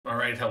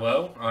Alright,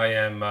 hello. I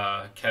am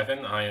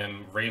Kevin. I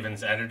am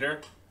Raven's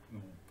editor.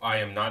 I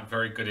am not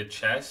very good at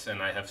chess,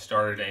 and I have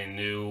started a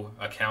new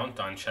account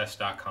on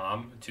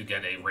chess.com to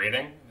get a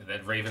rating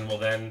that Raven will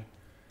then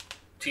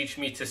teach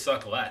me to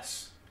suck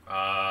less. So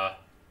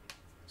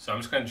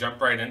I'm just going to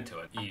jump right into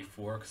it.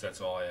 E4, because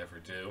that's all I ever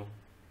do.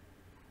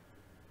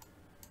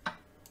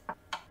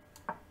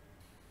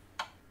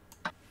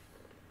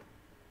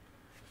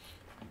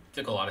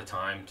 Took a lot of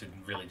time to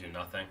really do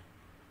nothing,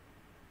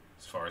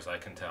 as far as I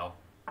can tell.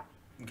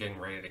 I'm getting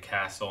ready to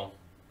castle,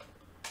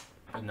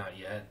 but not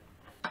yet.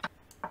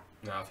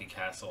 Now if he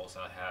castles,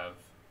 I have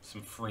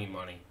some free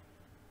money.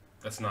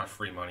 That's not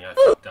free money, I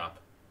fucked up.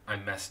 I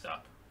messed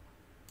up.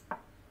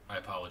 I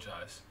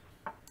apologize.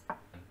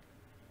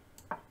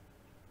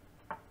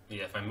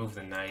 Yeah, if I move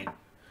the knight,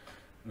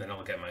 then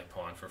I'll get my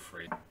pawn for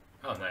free.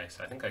 Oh nice,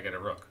 I think I get a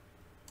rook.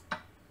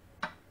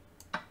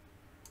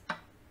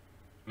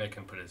 Make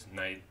him put his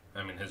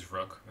his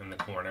rook in the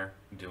corner,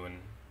 doing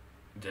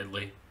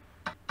diddly.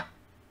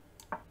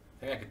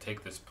 I think I could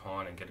take this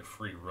pawn and get a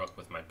free rook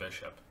with my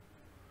bishop.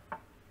 I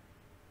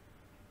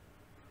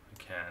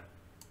can.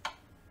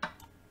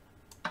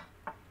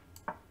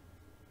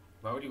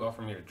 Why would you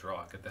offer me a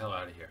draw? Get the hell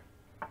out of here.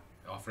 I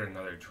offered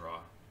another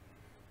draw.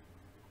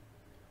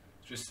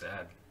 It's just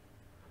sad.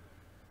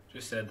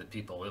 Just sad that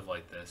people live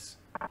like this.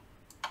 I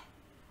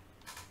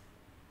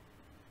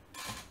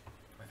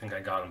think I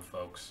got him,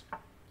 folks.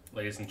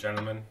 Ladies and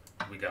gentlemen,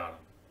 we got him.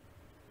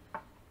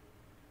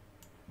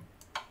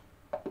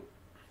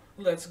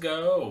 Let's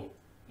go!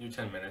 New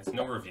 10 minutes,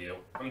 no review.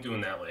 I'm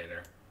doing that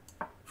later.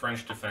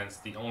 French defense,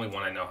 the only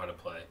one I know how to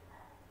play.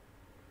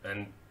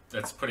 And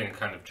that's putting it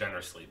kind of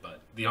generously,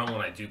 but the only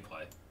one I do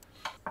play.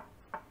 I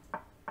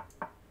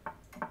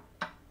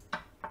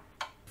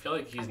feel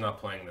like he's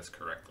not playing this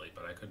correctly,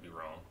 but I could be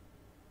wrong.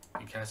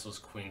 He castles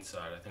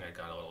queenside. I think I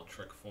got a little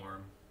trick for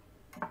him.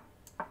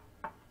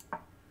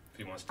 If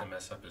he wants to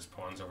mess up his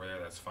pawns over there,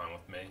 that's fine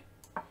with me.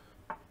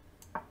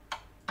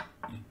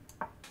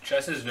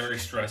 Chess is very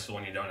stressful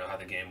when you don't know how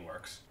the game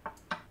works.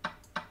 I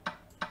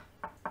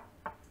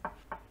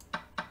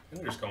think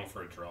I'm just going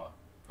for a draw.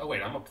 Oh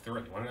wait, I'm up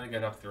 3. When did I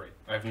get up 3?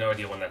 I have no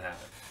idea when that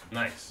happened.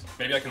 Nice.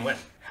 Maybe I can win.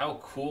 How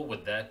cool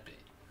would that be?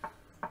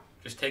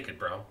 Just take it,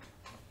 bro.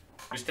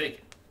 Just take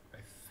it.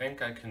 I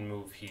think I can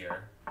move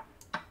here.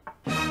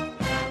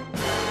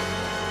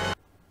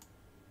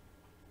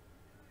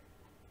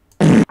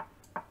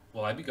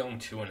 Will I be going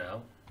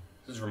 2-0?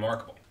 This is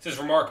remarkable. This is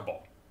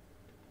remarkable.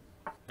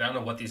 I don't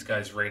know what these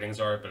guys' ratings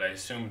are, but I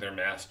assume they're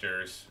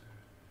masters,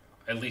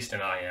 at least in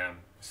IM,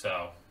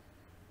 so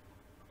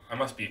I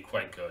must be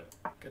quite good.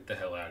 Get the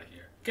hell out of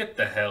here. Get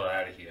the hell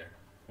out of here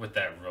with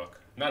that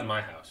rook. Not in my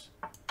house.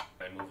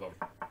 I move over.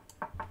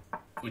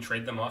 If we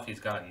trade them off, he's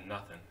gotten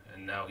nothing,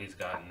 and now he's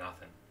got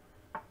nothing.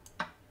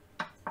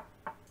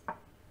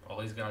 All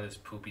he's got is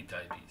poopy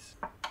diapies.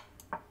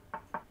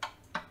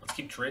 Let's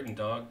keep trading,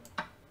 dog.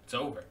 It's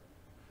over.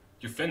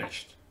 You're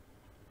finished.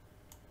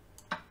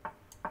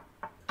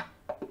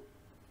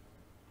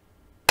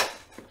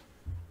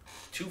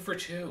 Two for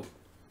 2.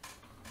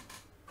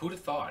 Who'd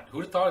have thought?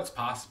 Who'd have thought it's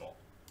possible?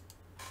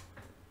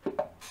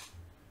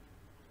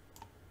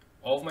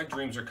 All of my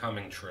dreams are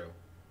coming true.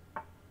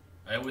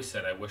 I always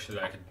said I wish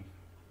that I could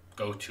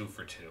go 2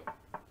 for 2.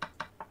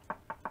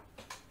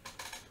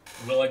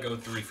 Will I go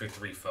 3 for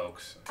 3,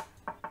 folks?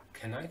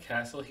 Can I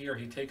castle here?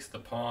 He takes the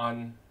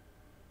pawn.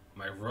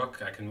 My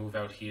rook, I can move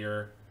out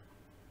here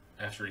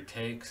after he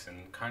takes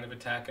and kind of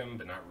attack him,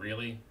 but not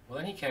really. Well,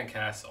 then he can't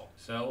castle.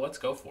 So let's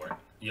go for it.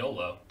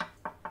 YOLO.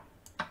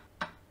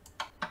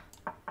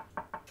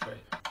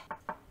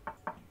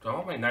 Do I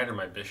want my knight or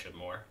my bishop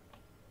more?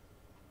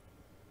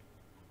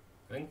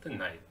 I think the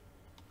knight.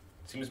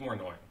 Seems more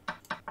annoying.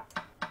 I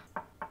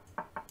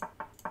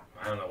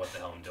don't know what the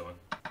hell I'm doing.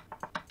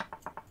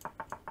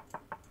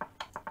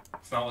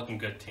 It's not looking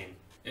good, team.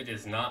 It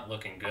is not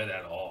looking good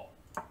at all.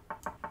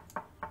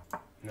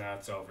 Now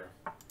it's over.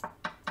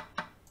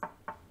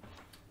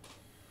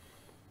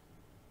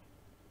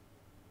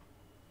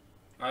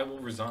 I will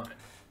resign.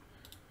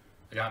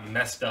 I got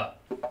messed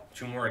up.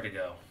 2 more to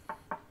go.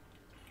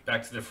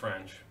 Back to the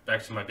French.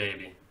 Back to my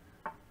baby.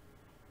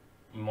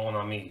 Mon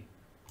ami.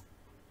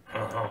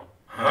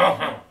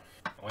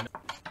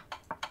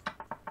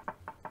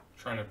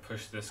 Trying to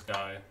push this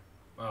guy.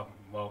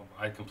 Well,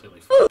 I completely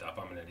fucked up.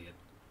 I'm an idiot.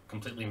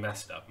 Completely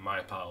messed up. My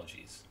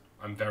apologies.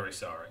 I'm very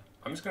sorry.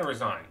 I'm just going to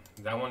resign.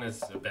 That one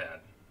is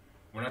bad.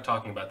 We're not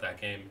talking about that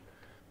game.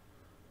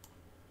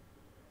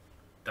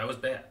 That was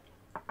bad.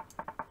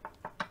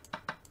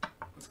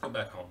 Let's go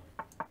back home.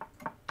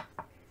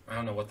 I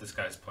don't know what this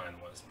guy's plan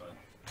was, but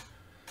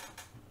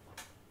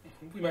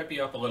we might be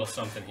up a little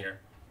something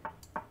here.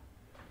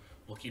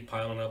 We'll keep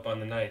piling up on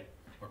the knight.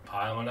 We're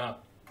piling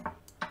up.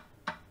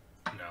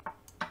 No.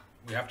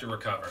 We have to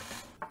recover.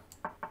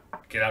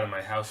 Get out of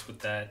my house with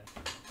that.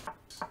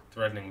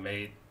 Threatening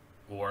mate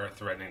or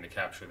threatening to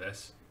capture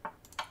this.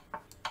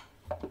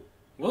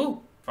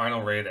 Woo!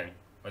 Final rating.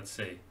 Let's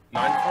see.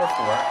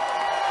 944.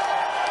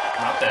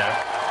 Not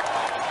bad.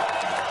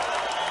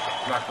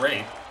 Not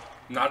great.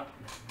 Not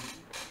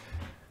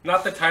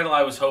the title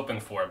I was hoping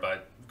for,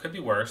 but could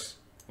be worse.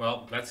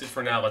 Well, that's it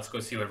for now. Let's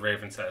go see what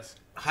Raven says.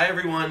 Hi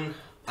everyone,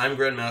 I'm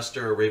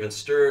Grandmaster Raven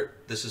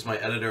Sturt. This is my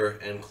editor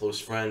and close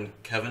friend,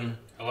 Kevin.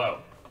 Hello.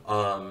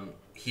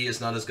 He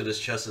is not as good at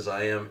chess as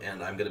I am,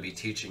 and I'm going to be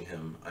teaching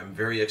him. I'm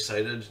very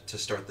excited to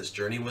start this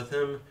journey with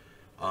him.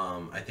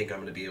 I think I'm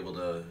going to be able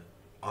to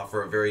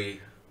offer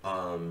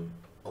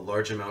a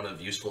large amount of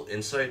useful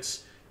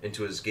insights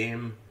into his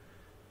game.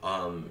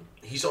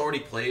 He's already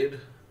played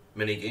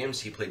many games.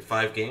 He played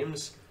 5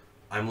 games.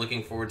 I'm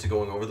looking forward to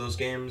going over those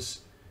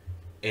games.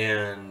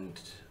 And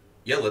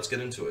yeah, let's get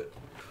into it.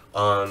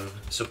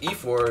 So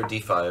e4,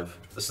 d5.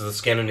 This is the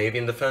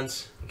Scandinavian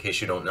defense, in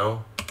case you don't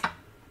know.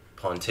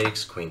 Pawn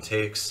takes, queen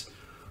takes.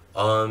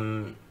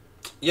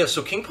 Yeah,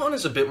 so king pawn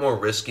is a bit more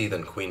risky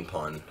than queen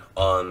pawn.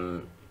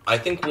 I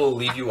think we'll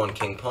leave you on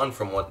king pawn.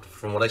 From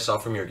what I saw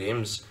from your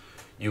games,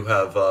 you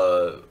have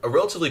a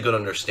relatively good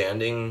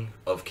understanding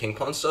of king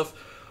pawn stuff.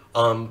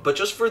 But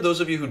just for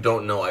those of you who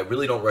don't know, I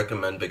really don't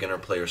recommend beginner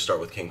players start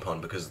with king pawn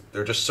because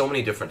there are just so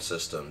many different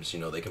systems. You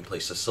know, they can play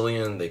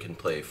Sicilian, they can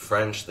play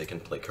French, they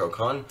can play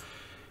Crocan.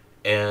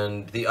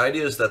 And the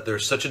idea is that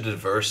there's such a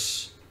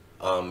diverse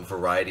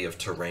variety of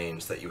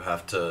terrains that you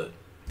have to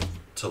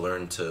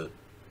learn to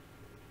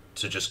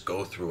just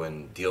go through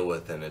and deal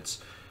with, and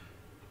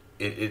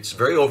it's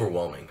very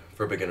overwhelming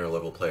for beginner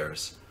level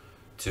players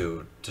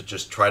to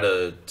just try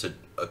to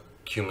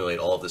accumulate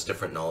all of this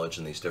different knowledge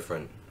in these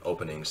different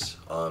openings.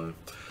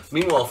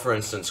 Meanwhile, for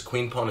instance,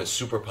 queen pawn is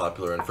super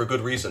popular, and for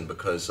good reason,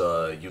 because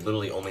you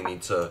literally only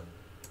need to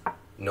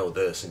know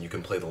this and you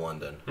can play the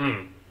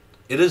London.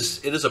 It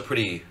is a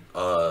pretty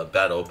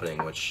bad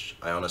opening, which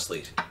I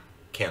honestly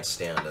can't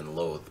stand and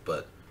loathe,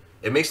 but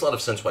it makes a lot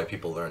of sense why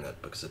people learn it,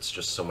 because it's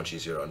just so much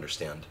easier to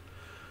understand.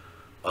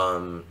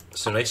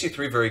 So knight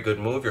c3, very good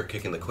move. You're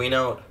kicking the queen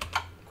out.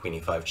 Queen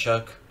e5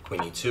 check. Queen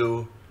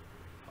e2.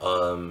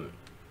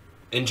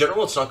 In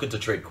general, it's not good to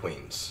trade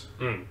queens,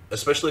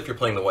 especially if you're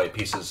playing the white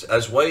pieces.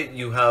 As white,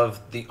 you have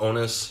the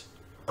onus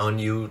on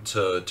you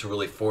to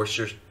really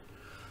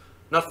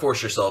not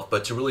force yourself,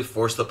 but to really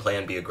force the play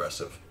and be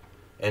aggressive.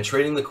 And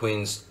trading the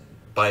queens,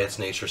 by its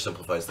nature,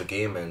 simplifies the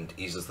game and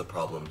eases the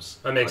problems.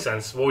 That makes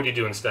sense. What would you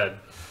do instead?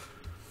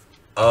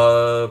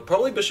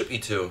 Probably bishop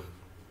e2.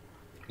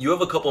 You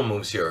have a couple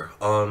moves here.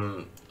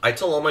 I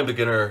tell all my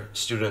beginner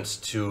students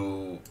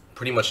to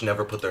pretty much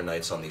never put their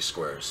knights on these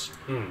squares.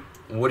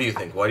 What do you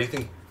think? Why do you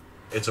think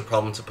it's a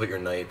problem to put your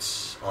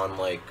knights on,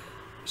 like...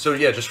 So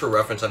yeah, just for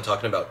reference, I'm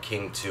talking about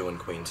king 2 and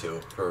queen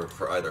 2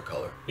 for either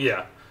color.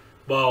 Yeah.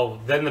 Well,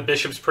 then the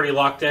bishop's pretty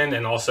locked in,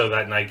 and also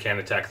that knight can't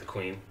attack the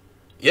queen.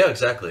 Yeah,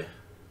 exactly.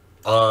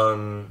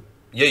 Yeah,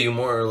 you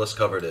more or less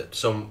covered it.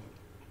 So,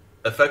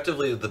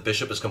 effectively, the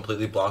bishop is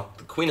completely blocked.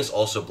 The queen is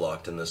also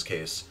blocked in this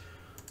case.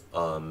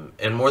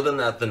 And more than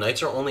that, the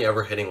knights are only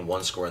ever hitting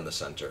one square in the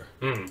center.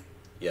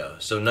 Yeah,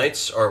 so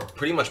knights are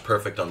pretty much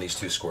perfect on these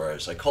 2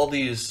 squares. I call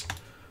these...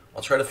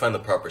 I'll try to find the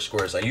proper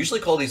squares. I usually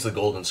call these the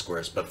golden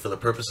squares, but for the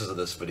purposes of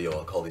this video,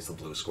 I'll call these the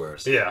blue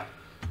squares. Yeah.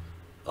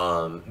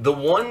 The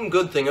one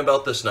good thing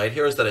about this knight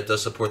here is that it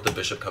does support the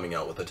bishop coming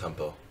out with a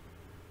tempo.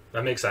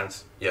 That makes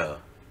sense. Yeah.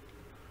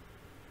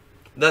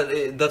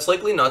 That's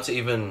likely not to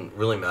even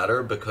really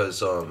matter,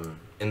 because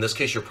in this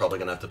case you're probably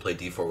going to have to play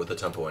d4 with a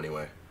tempo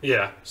anyway.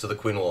 Yeah. So the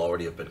queen will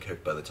already have been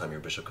kicked by the time your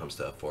bishop comes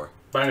to f4.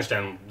 But I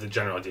understand the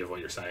general idea of what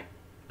you're saying,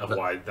 of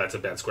why that's a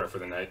bad square for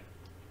the knight.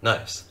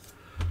 Nice.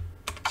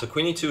 So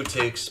queen e2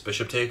 takes,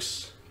 bishop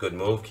takes, good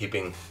move,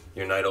 keeping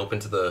your knight open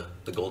to the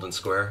golden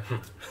square,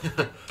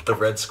 the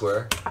red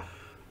square.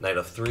 Knight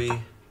f3,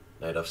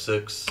 knight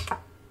f6,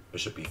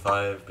 bishop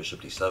e5,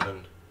 bishop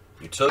d7.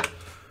 You took.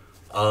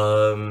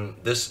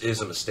 This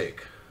is a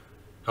mistake.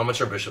 How much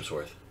are bishops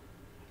worth?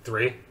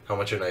 3. How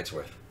much are knights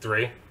worth?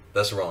 3.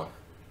 That's wrong.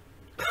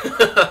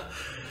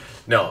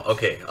 No,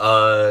 okay.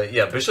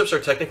 Yeah, bishops are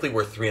technically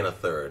worth 3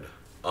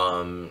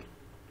 1/3.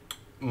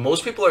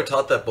 Most people are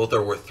taught that both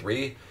are worth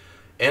 3,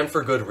 and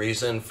for good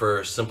reason.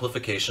 For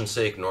simplification's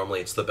sake, normally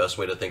it's the best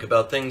way to think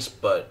about things,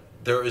 but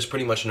there is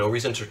pretty much no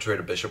reason to trade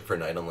a bishop for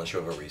knight unless you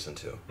have a reason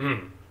to.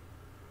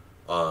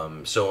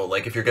 So,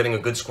 like, if you're getting a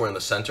good square in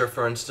the center,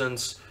 for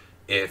instance,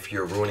 if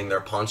you're ruining their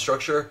pawn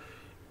structure,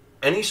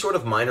 any sort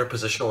of minor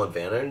positional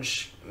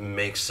advantage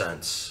makes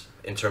sense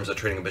in terms of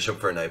trading a bishop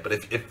for a knight. But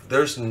if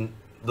there's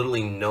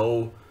literally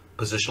no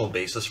positional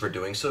basis for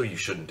doing so, you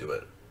shouldn't do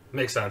it.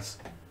 Makes sense.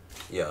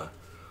 Yeah.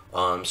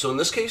 So in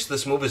this case,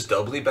 this move is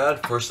doubly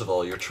bad. First of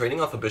all, you're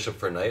trading off a bishop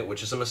for a knight,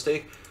 which is a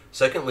mistake.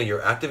 Secondly,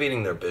 you're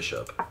activating their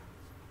bishop.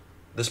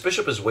 This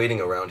bishop is waiting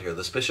around here.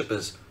 This bishop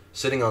is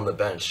sitting on the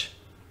bench,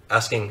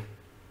 asking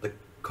the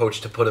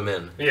coach to put him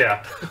in.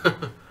 Yeah.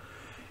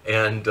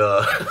 And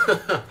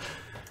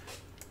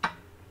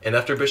and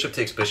after bishop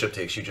takes,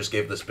 you just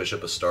gave this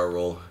bishop a star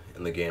roll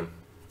in the game.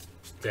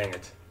 Dang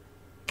it.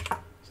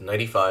 So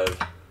knight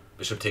e5,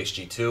 bishop takes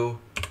g2,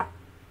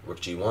 rook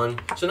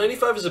g1. So knight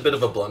e5 is a bit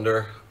of a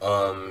blunder.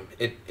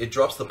 It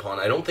drops the pawn.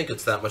 I don't think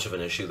it's that much of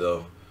an issue,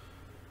 though,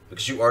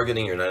 because you are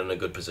getting your knight in a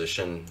good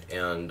position,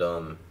 and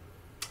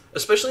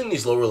Especially in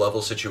these lower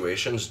level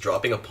situations,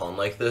 dropping a pawn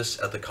like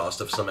this at the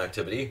cost of some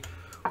activity,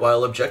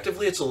 while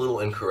objectively it's a little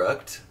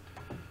incorrect,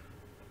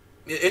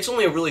 it's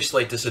only a really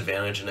slight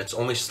disadvantage, and it's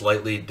only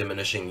slightly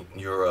diminishing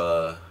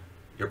your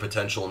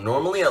potential.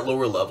 Normally at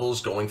lower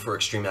levels, going for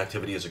extreme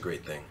activity is a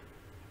great thing,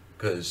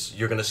 because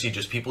you're going to see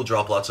just people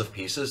drop lots of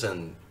pieces,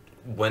 and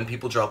when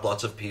people drop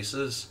lots of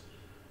pieces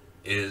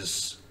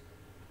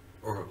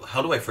or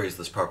how do I phrase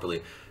this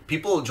properly?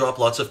 People drop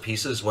lots of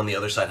pieces when the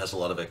other side has a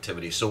lot of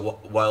activity. So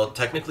while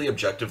technically,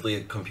 objectively,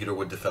 a computer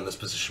would defend this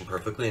position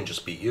perfectly and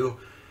just beat you,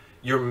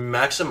 you're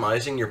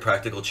maximizing your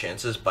practical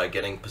chances by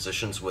getting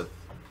positions with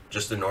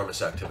just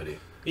enormous activity.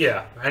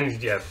 Yeah,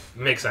 and yeah,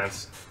 makes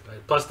sense.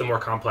 Plus, the more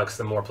complex,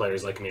 the more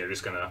players like me are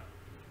just gonna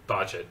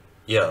botch it.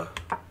 Yeah,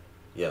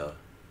 yeah.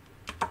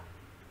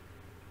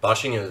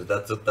 Botching is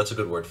that's a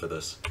good word for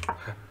this.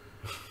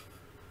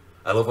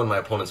 I love when my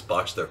opponents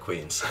botch their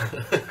queens.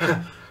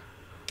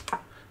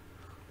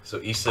 So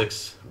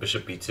e6,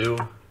 bishop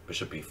b2,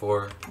 bishop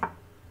b4,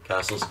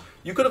 castles.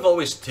 You could have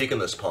always taken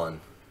this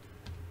pawn.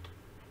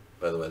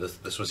 By the way,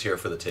 this was here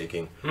for the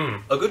taking.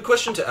 A good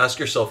question to ask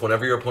yourself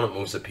whenever your opponent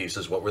moves a piece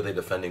is, what were they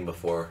defending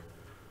before?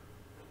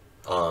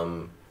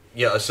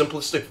 Yeah, a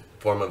simplistic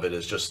form of it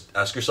is just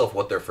ask yourself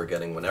what they're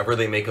forgetting. Whenever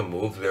they make a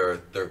move,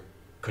 they're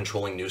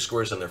controlling new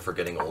squares and they're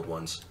forgetting old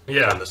ones.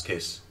 Yeah. So in this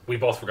case. We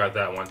both forgot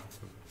that one.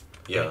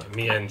 Yeah.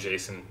 Me and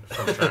Jason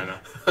from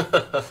China.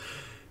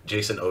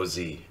 Jason OZ.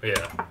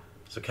 Yeah.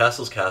 So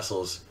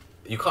castles.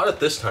 You caught it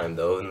this time,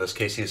 though. In this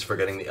case, he's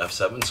forgetting the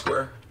f7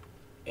 square.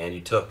 And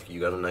you took. You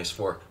got a nice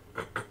fork.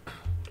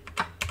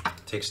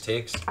 Takes.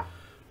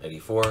 Knight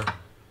e4.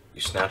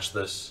 You snatched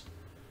this.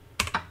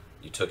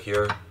 You took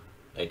here.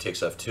 Knight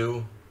takes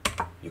f2.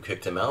 You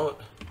kicked him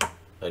out.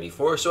 Knight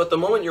e4. So at the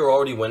moment, you're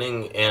already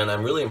winning, and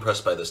I'm really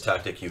impressed by this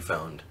tactic you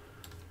found.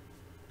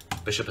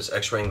 Bishop is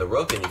x-raying the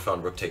rook, and you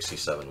found rook takes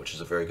c7, which is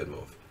a very good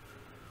move.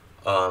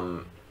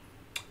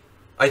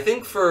 I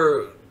think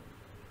over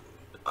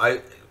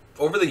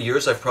the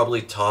years, I've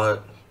probably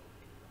taught,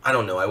 I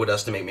don't know, I would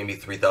estimate maybe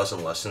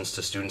 3,000 lessons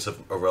to students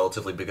of a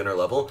relatively beginner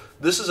level.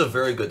 This is a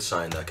very good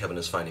sign that Kevin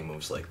is finding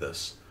moves like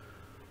this.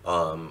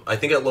 I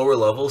think at lower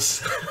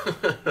levels,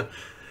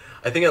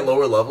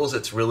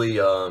 it's really,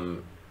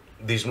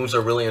 these moves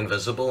are really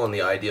invisible, and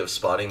the idea of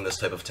spotting this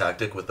type of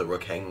tactic with the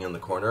rook hanging in the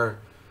corner,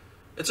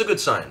 it's a good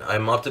sign.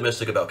 I'm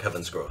optimistic about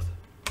Kevin's growth.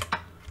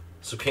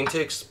 So king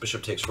takes,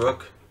 bishop takes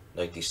rook,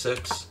 knight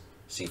d6,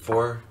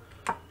 c4,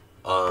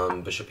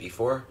 bishop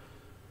e4.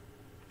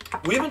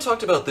 We haven't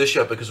talked about this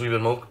yet because we've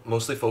been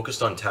mostly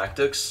focused on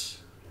tactics,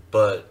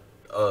 but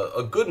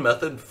a good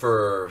method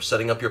for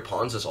setting up your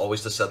pawns is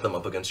always to set them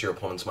up against your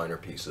opponent's minor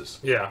pieces.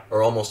 Yeah.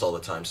 Or almost all the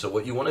time. So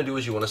what you want to do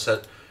is you want to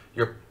set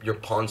your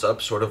pawns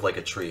up sort of like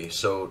a tree.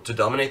 So to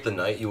dominate the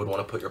knight, you would want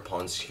to put your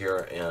pawns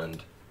here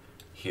and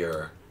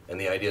here. And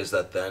the idea is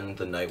that then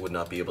the knight would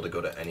not be able to go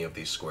to any of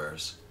these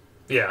squares.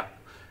 Yeah.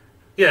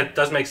 Yeah, it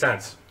does make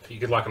sense. You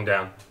could lock him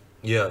down.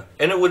 Yeah,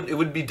 and it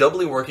would be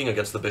doubly working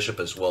against the bishop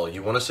as well.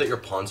 You want to set your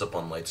pawns up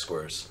on light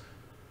squares.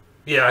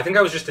 Yeah, I think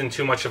I was just in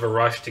too much of a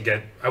rush to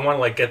get... I want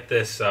to, like, get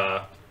this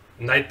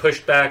knight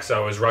pushed back,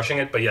 so I was rushing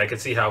it. But yeah, I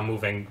could see how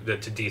moving to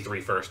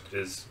d3 first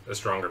is a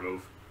stronger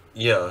move.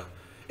 Yeah.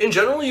 In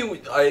general,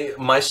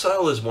 my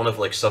style is one of,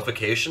 like,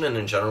 suffocation, and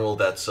in general,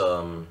 that's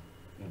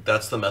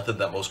the method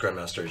that most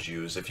Grandmasters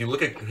use. If you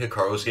look at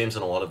Hikaru's games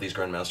and a lot of these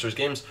Grandmasters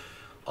games,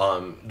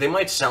 they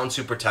might sound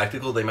super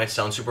tactical, they might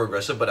sound super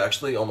aggressive, but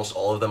actually almost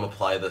all of them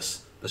apply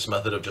this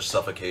method of just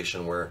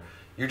suffocation, where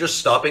you're just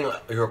stopping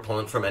your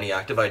opponent from any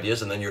active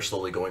ideas, and then you're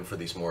slowly going for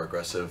these more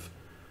aggressive...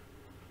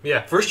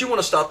 Yeah. First you want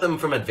to stop them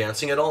from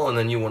advancing at all, and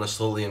then you want to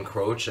slowly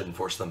encroach and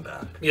force them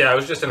back. Yeah, I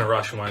was just in a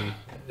rush when,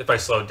 if I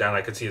slowed down,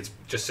 I could see it's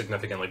just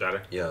significantly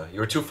better. Yeah,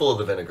 you were too full of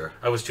the vinegar.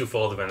 I was too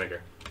full of the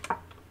vinegar.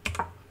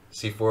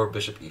 c4,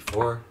 bishop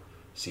e4,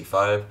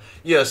 c5.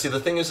 Yeah, see, the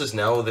thing is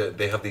now that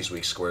they have these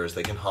weak squares,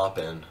 they can hop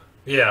in.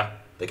 Yeah.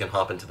 They can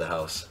hop into the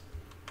house.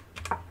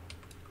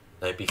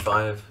 Knight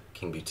b5,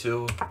 king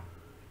b2,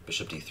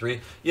 bishop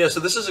d3. Yeah, so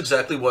this is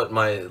exactly what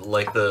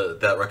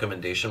that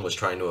recommendation was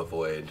trying to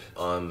avoid.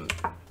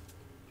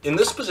 In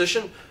this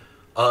position,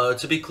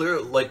 to be clear,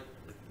 like,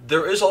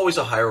 there is always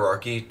a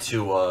hierarchy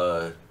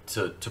to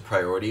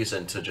priorities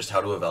and to just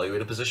how to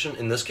evaluate a position.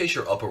 In this case,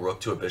 you're up a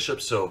rook to a bishop,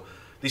 so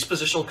these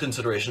positional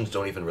considerations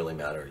don't even really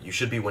matter. You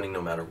should be winning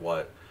no matter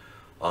what.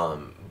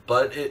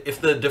 But if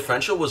the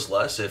differential was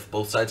less, if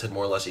both sides had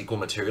more or less equal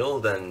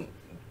material, then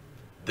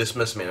this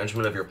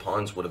mismanagement of your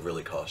pawns would have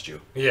really cost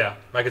you. Yeah,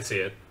 I could see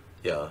it.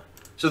 Yeah.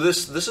 So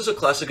this is a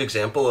classic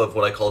example of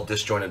what I call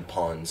disjointed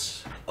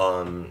pawns.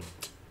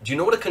 Do you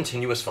know what a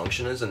continuous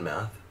function is in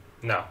math?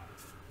 No.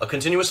 A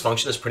continuous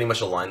function is pretty much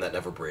a line that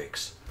never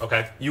breaks.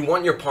 Okay. You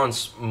want your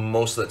pawns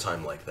most of the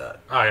time like that.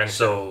 I understand.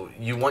 So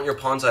you want your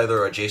pawns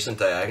either adjacent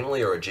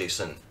diagonally or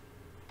adjacent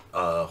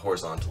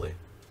horizontally.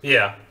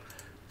 Yeah.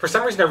 For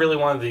some reason, I really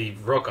wanted the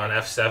rook on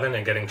f7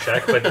 and getting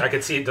checked, but I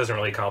could see it doesn't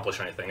really accomplish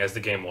anything, as the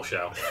game will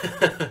show.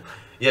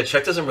 Yeah,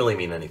 check doesn't really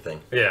mean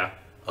anything. Yeah.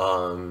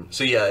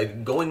 So yeah,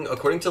 going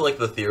according to like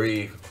the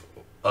theory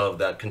of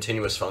that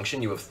continuous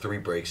function, you have 3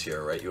 breaks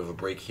here, right? You have a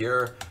break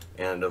here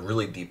and a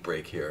really deep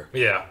break here.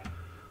 Yeah.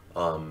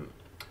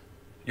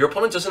 Your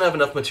opponent doesn't have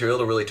enough material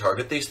to really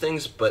target these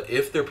things, but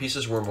if their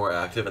pieces were more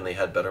active and they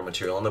had better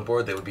material on the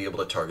board, they would be able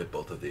to target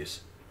both of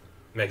these.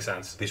 Makes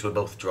sense. These would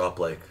both drop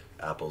like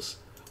apples.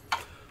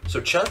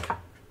 So check,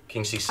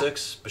 king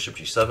c6, bishop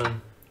g7,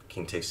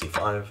 king takes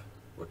c5,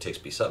 rook takes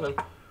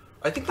b7.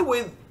 I think the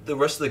way the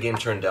rest of the game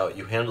turned out,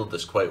 you handled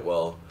this quite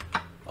well.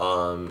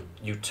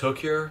 You took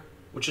here,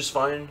 which is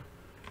fine.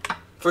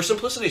 For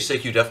simplicity's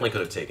sake, you definitely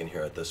could have taken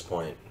here at this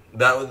point.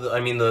 I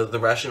mean, the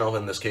rationale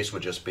in this case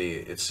would just be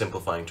it's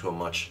simplifying to a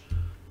much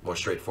more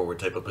straightforward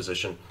type of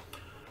position.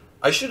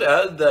 I should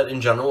add that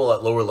in general,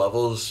 at lower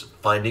levels,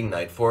 finding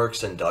knight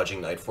forks and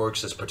dodging knight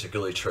forks is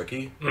particularly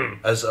tricky,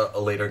 as a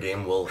later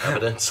game will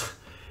evidence.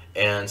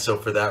 And so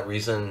for that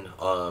reason,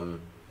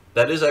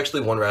 that is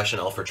actually one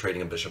rationale for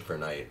trading a bishop for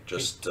knight,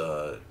 just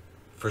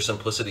for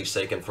simplicity's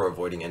sake and for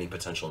avoiding any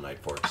potential knight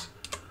forks.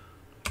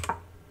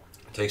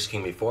 Takes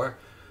king b4.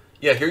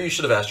 Yeah, here you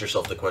should have asked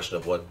yourself the question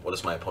of what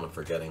is my opponent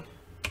forgetting?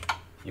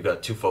 You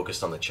got too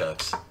focused on the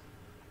checks.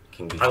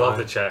 King b5. I love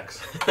the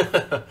checks.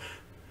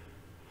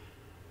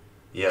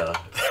 Yeah.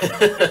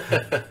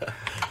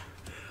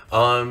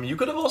 You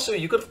could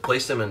have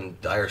placed him in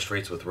dire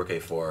straits with rook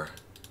a4.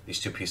 These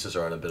 2 pieces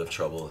are in a bit of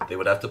trouble. They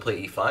would have to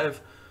play e5,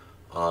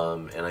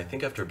 and I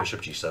think after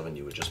bishop g7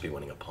 you would just be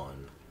winning a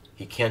pawn.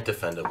 He can't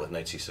defend it with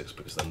knight c6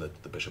 because then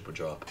the bishop would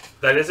drop.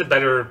 That is a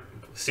better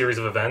series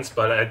of events,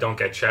 but I don't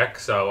get check,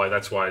 so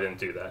that's why I didn't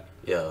do that.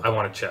 Yeah. I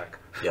want to check.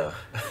 Yeah.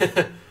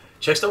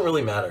 Checks don't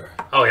really matter.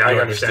 Oh yeah, You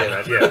I understand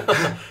that,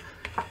 yeah.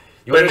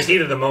 You But in the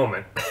heat of the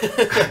moment.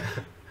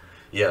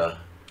 Yeah.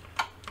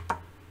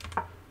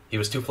 He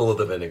was too full of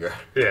the vinegar.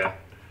 Yeah.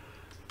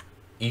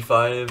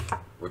 e5,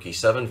 rook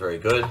e7, very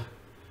good.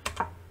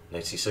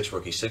 Knight c6,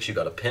 rook e6, you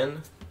got a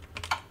pin.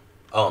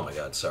 Oh my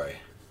god, sorry.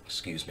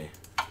 Excuse me.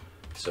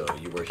 So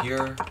you were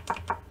here.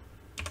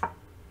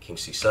 King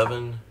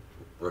c7,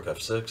 rook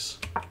f6,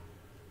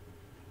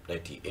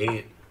 knight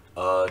d8,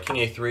 king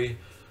a3.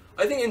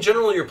 I think in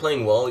general you're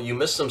playing well. You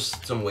missed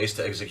some ways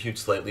to execute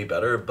slightly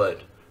better,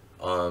 but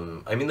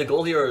I mean the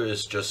goal here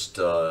is just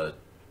to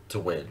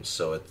win,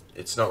 so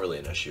it's not really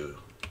an issue.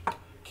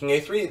 King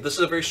a3, this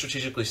is a very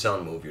strategically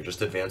sound move. You're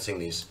just advancing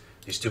these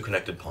 2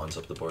 connected pawns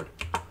up the board.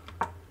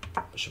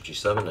 Bishop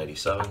g7, knight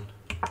e7,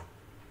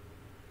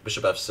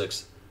 bishop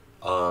f6.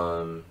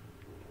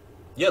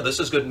 Yeah, this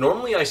is good.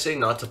 Normally I say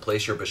not to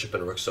place your bishop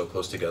and rook so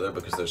close together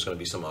because there's going to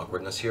be some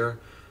awkwardness here,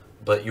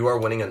 but you are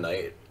winning a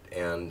knight,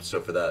 and so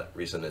for that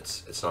reason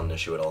it's not an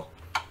issue at all.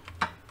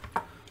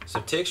 So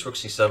takes, rook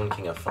c7,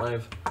 king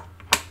f5.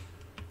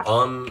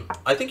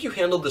 I think you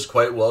handled this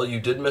quite well.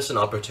 You did miss an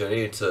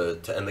opportunity to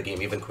end the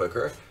game even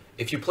quicker.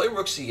 If you play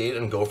rook c8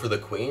 and go for the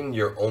queen,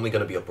 you're only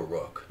going to be up a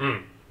rook.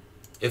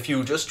 If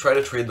you just try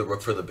to trade the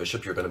rook for the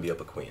bishop, you're going to be up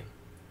a queen.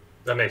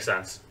 That makes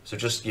sense. So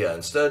just, yeah,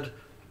 instead,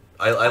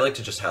 I like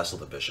to just hassle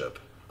the bishop.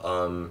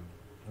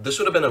 This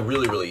would have been a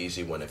really, really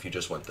easy win if you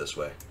just went this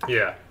way.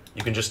 Yeah.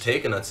 You can just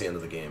take and that's the end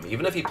of the game.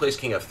 Even if he plays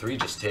king f3,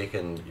 just take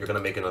and you're going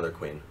to make another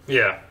queen.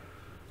 Yeah.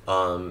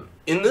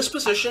 In this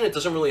position, it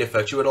doesn't really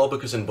affect you at all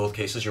because in both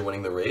cases you're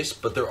winning the race,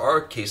 but there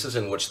are cases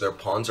in which their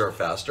pawns are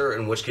faster,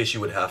 in which case you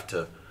would have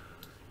to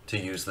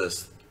use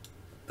this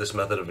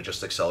method of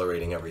just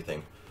accelerating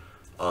everything.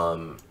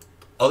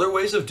 Other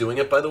ways of doing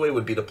it, by the way,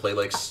 would be to play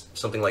like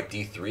something like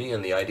d3,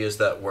 and the idea is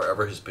that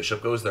wherever his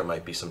bishop goes, there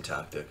might be some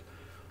tactic.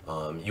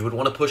 You would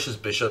want to push his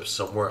bishop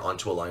somewhere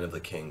onto a line of the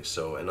king,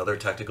 so in other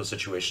tactical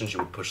situations you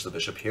would push the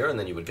bishop here, and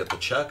then you would get the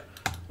check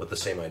with the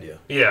same idea.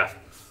 Yeah.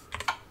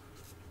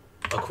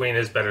 A queen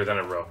is better than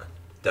a rook.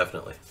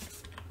 Definitely.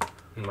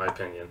 In my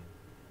opinion.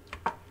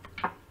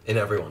 In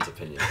everyone's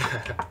opinion.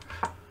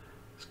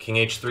 King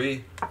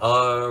h3,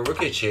 rook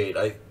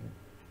h8.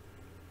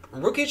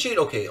 Rook h8,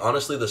 okay,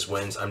 honestly this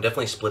wins. I'm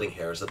definitely splitting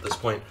hairs at this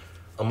point.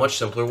 A much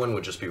simpler one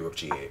would just be rook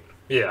g8.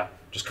 Yeah.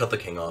 Just cut the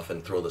king off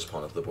and throw this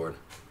pawn off the board.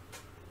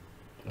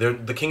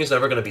 The king is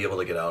never going to be able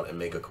to get out and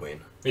make a queen.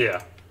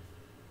 Yeah.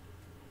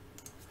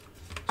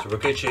 So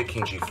rook h8,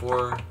 king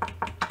g4.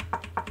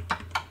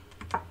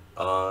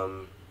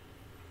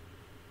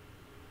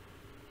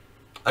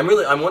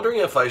 I'm wondering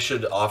if I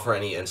should offer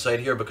any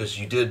insight here because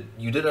you did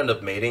end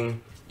up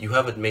mating. You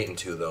have a mate in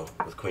 2 though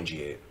with queen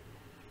g8.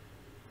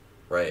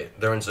 Right,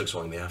 they're in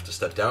zugzwang. They have to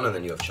step down and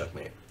then you have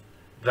checkmate.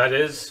 That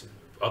is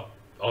a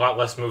lot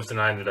less moves than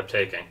I ended up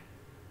taking.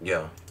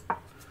 Yeah.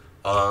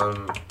 I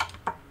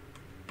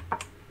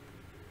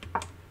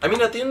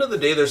mean, at the end of the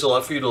day, there's a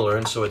lot for you to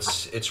learn, so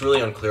it's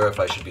really unclear if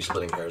I should be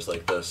splitting hairs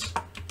like this.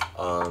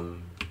 All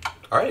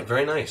right,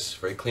 very nice,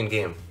 very clean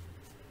game.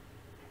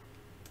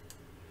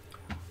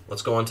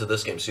 Let's go on to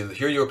this game. So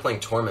here you were playing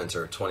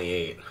Tormentor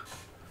 28.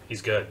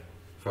 He's good.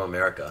 From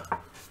America.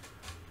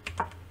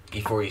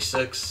 e4,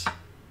 e6.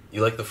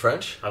 You like the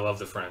French? I love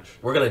the French.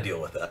 We're gonna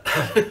deal with that.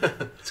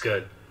 It's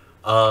good.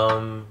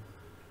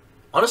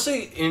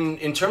 Honestly,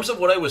 in terms of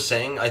what I was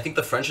saying, I think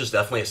the French is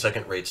definitely a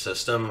second-rate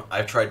system.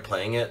 I've tried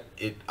playing it.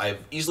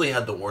 I've easily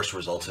had the worst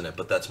results in it,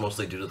 but that's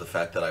mostly due to the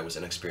fact that I was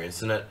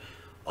inexperienced in it.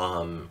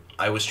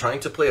 I was trying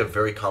to play a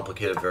very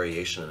complicated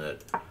variation in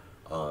it.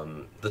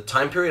 The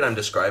time period I'm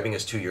describing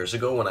is 2 years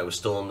ago when I was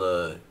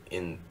still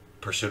in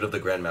pursuit of the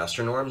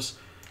Grandmaster norms,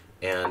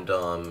 and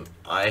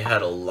I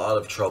had a lot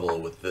of trouble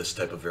with this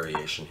type of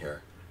variation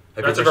here.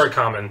 That's a very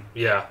common,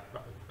 yeah.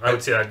 I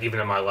would say that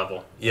even at my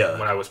level. Yeah.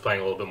 When I was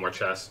playing a little bit more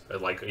chess,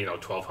 at like,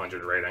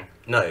 1200 rating.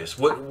 Nice.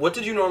 What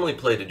did you normally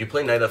play? Did you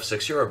play Knight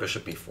F6 here or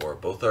Bishop B4?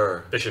 Both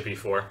are... Bishop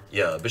E4.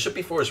 Yeah, Bishop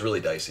B4 is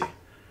really dicey.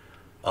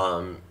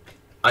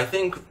 I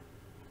think,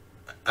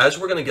 as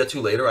we're going to get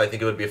to later, I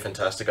think it would be a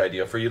fantastic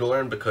idea for you to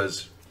learn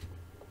because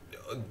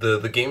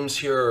the games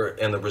here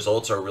and the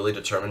results are really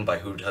determined by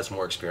who has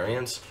more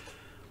experience.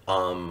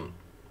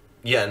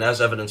 Yeah, and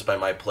as evidenced by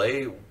my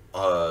play,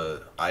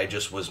 I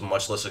just was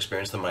much less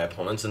experienced than my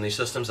opponents in these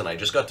systems, and I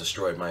just got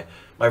destroyed. My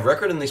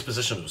record in these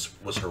positions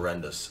was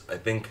horrendous.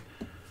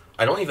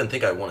 I don't even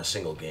think I won a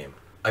single game.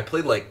 I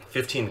played like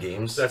 15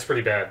 games. That's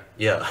pretty bad.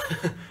 Yeah.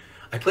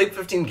 I played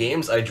 15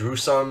 games, I drew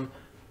some,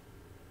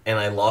 and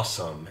I lost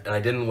some, and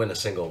I didn't win a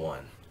single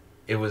one.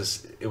 It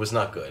was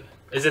not good.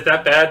 Is it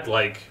that bad,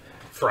 like,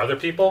 for other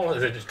people?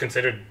 Is it just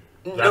considered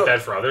that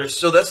bad for others?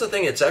 So that's the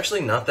thing, it's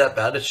actually not that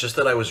bad, it's just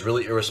that I was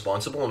really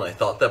irresponsible, and I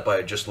thought that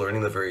by just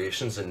learning the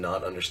variations and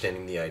not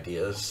understanding the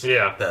ideas,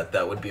 yeah,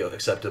 that would be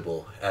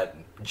acceptable at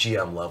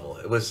GM level.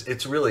 It was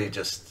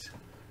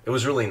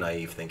really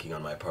naive thinking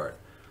on my part.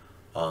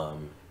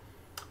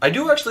 I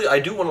do want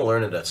to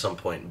learn it at some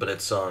point, but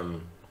it's,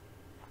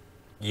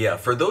 yeah,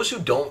 for those who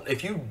don't,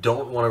 if you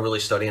don't want to really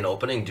study an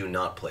opening, do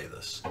not play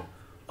this.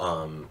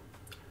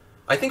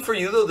 I think for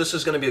you, though, this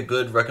is going to be a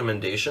good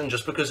recommendation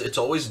just because it's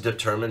always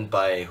determined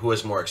by who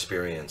has more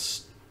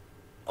experience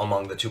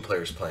among the two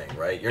players playing,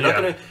 right? You're not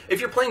going to... If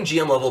you're playing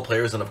GM-level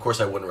players, then of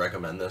course I wouldn't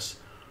recommend this.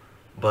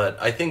 But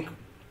I think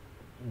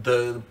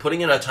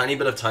putting in a tiny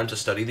bit of time to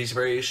study these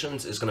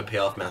variations is going to pay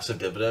off massive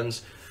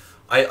dividends.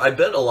 I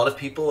bet a lot of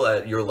people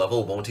at your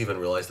level won't even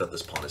realize that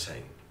this pawn is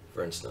hanging,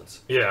 for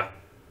instance. Yeah.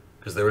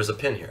 Because there is a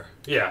pin here.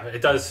 Yeah,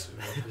 it does.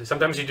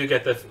 Sometimes you do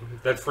get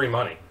that free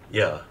money.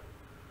 Yeah.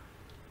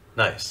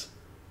 Nice.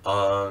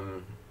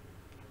 So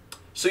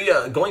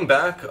yeah, going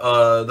back,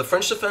 the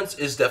French defense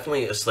is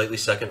definitely a slightly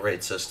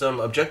second-rate system.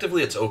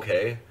 Objectively, it's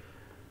okay.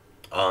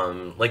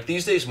 Like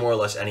these days, more or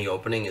less any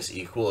opening is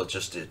equal.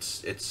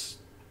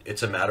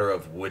 It's a matter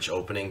of which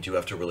opening do you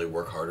have to really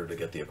work harder to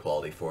get the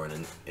equality for.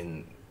 And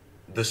in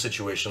this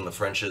situation, the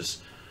French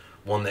is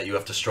one that you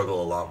have to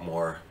struggle a lot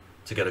more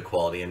to get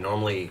equality. And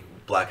normally,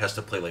 Black has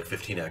to play like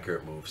 15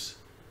 accurate moves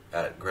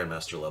at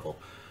Grandmaster level.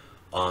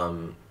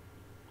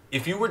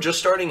 If you were just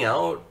starting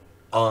out,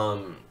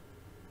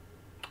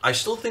 I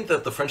still think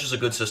that the French is a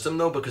good system,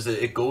 though, because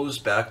it goes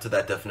back to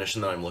that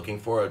definition that I'm looking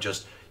for of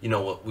just, we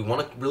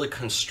want to really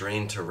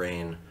constrain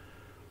terrain.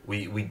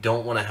 We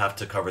don't want to have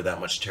to cover that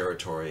much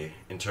territory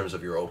in terms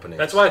of your openings.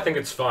 That's why I think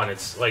it's fun.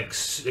 It's like,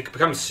 it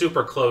becomes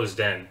super closed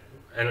in,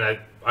 and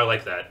I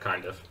like that,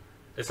 kind of.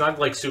 It's not,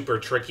 like, super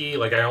tricky.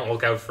 Like, I don't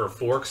look out for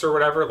forks or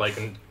whatever. Like,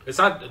 it's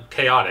not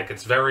chaotic.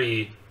 It's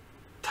very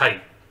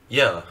tight.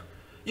 Yeah.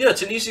 Yeah,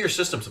 it's an easier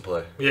system to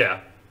play.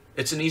 Yeah.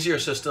 It's an easier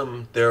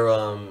system.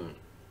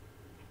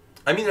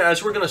 I mean,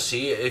 as we're gonna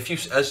see,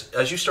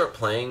 as you start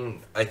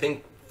playing, I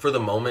think for the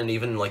moment,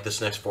 even like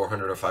this next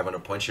 400 or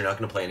 500 points, you're not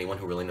gonna play anyone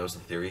who really knows the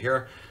theory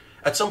here.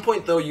 At some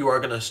point, though, you are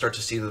gonna start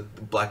to see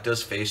that Black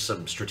does face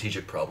some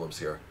strategic problems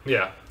here.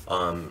 Yeah.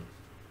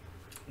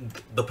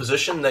 The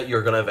position that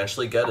you're gonna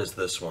eventually get is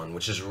this one,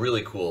 which is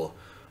really cool.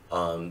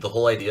 The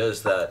whole idea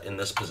is that in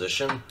this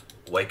position,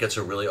 White gets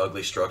a really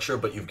ugly structure,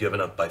 but you've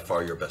given up by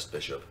far your best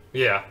bishop.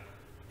 Yeah.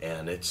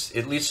 And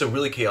it leads to a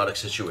really chaotic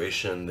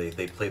situation.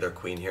 They play their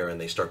queen here, and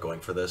they start going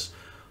for this.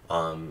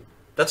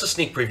 That's a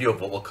sneak preview of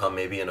what will come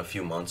maybe in a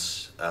few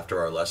months after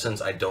our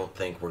lessons. I don't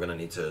think we're going to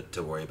need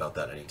to worry about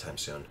that anytime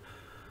soon.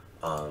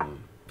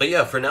 But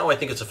yeah, for now, I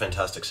think it's a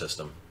fantastic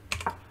system.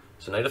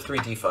 So knight f3,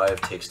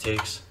 d5,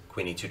 takes,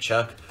 queen e2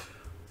 check.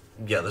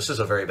 Yeah, this is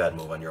a very bad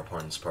move on your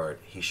opponent's part.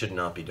 He should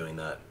not be doing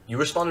that. You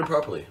responded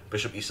properly.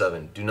 Bishop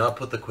e7. Do not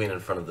put the queen in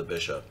front of the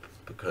bishop,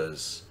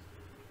 because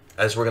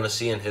as we're going to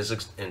see in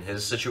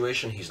his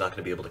situation, he's not going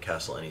to be able to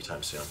castle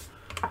anytime soon.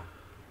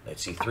 Knight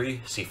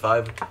c3,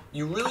 c5.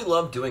 You really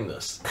love doing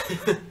this.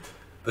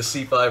 The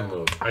c5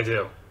 move. I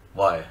do.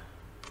 Why?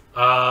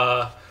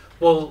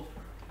 Well,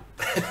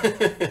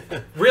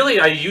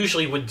 really, I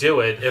usually would do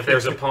it if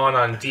there's a pawn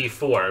on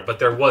d4, but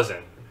there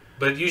wasn't.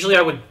 But usually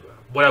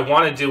what I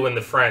want to do in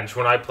the French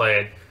when I play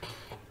it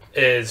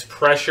is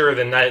pressure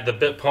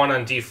the pawn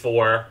on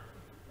d4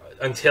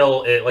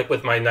 until it, like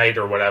with my knight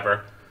or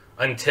whatever,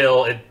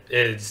 until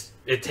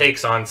it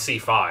takes on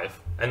c5,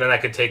 and then I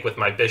could take with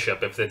my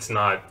bishop if it's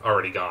not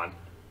already gone,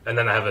 and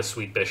then I have a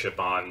sweet bishop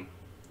on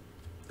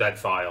that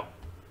file.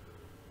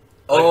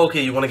 Oh,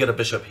 okay, you want to get a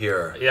bishop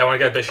here. Yeah, I want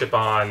to get a bishop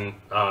on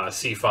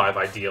c5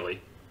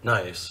 ideally.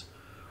 Nice.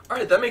 All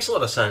right, that makes a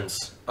lot of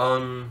sense.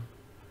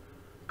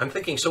 I'm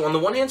thinking, so on the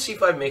one hand,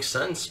 c5 makes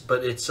sense,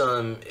 but it's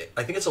I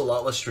think it's a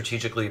lot less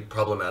strategically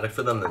problematic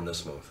for them than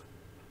this move.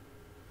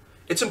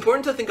 It's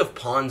important to think of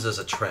pawns as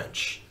a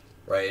trench.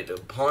 right?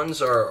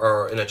 Pawns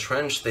are in a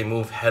trench, they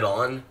move head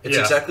on. It's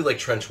Yeah. exactly like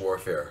trench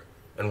warfare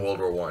in World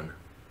War One,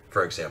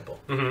 for example.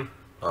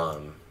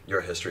 Mm-hmm. You're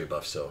a history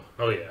buff, so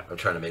Oh yeah. I'm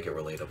trying to make it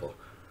relatable.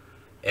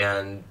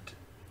 And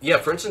yeah,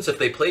 for instance, if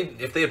they had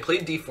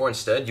played d4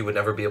 instead, you would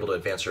never be able to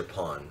advance your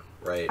pawn,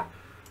 right?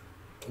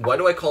 Why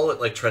do I call it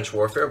like trench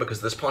warfare?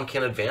 Because this pawn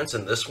can't advance,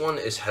 and this one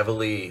is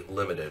heavily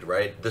limited,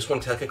 right? This one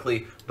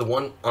technically, the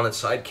one on its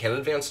side can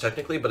advance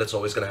technically, but it's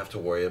always going to have to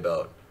worry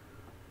about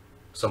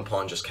some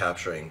pawn just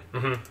capturing.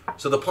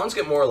 So the pawns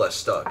get more or less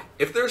stuck.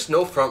 If there's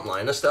no front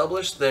line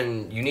established,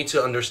 then you need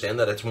to understand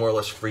that it's more or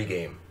less free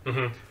game.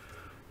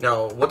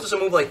 Now, what does a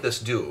move like this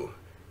do?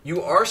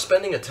 You are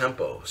spending a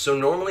tempo, so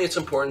normally it's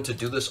important to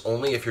do this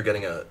only if you're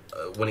getting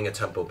winning a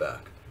tempo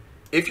back.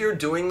 If you're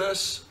doing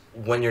this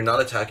when you're not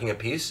attacking a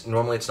piece,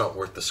 normally it's not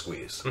worth the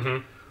squeeze.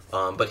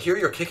 But here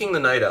you're kicking the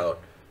knight out.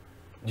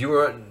 Do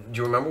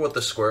you remember what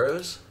the square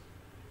is?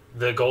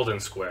 The golden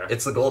square.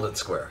 It's the golden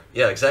square.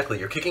 Yeah, exactly.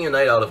 You're kicking a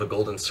knight out of a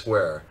golden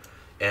square,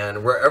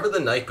 and wherever the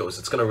knight goes,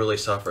 it's going to really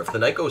suffer. If the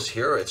knight goes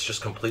here, it's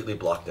just completely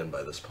blocked in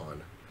by this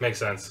pawn. Makes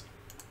sense.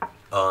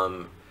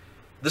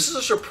 This is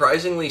a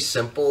surprisingly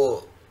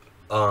simple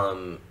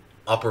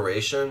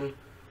operation,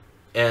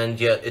 and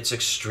yet it's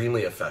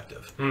extremely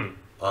effective.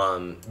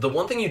 The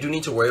one thing you do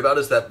need to worry about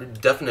is that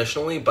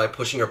definitionally, by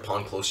pushing your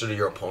pawn closer to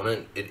your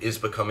opponent, it is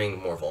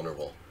becoming more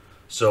vulnerable.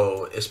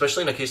 So,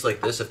 especially in a case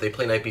like this, if they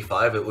play knight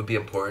b5, it would be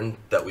important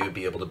that we would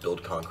be able to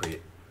build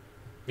concrete.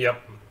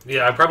 Yep.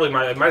 Yeah, I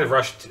might have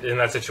rushed in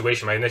that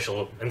situation. My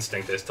initial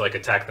instinct is to like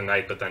attack the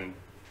knight, but then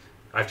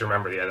I have to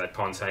remember, yeah, that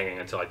pawn's hanging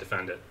until I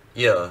defend it.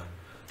 Yeah.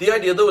 The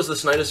idea, though, is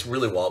this knight is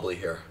really wobbly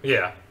here.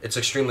 Yeah. It's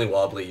extremely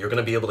wobbly. You're going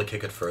to be able to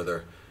kick it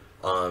further.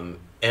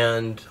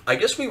 And I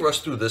guess we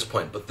rushed through this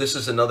point, but this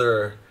is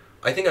another...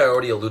 I think I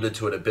already alluded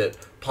to it a bit.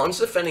 Pawns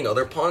defending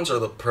other pawns are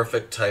the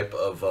perfect type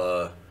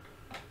of...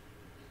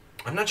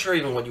 I'm not sure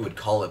even what you would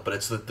call it, but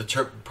it's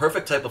the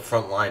perfect type of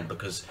front line,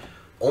 because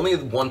only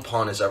one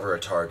pawn is ever a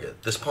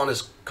target. This pawn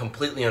is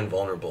completely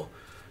invulnerable.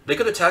 They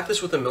could attack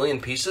this with a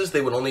million pieces,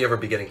 they would only ever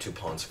be getting 2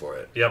 pawns for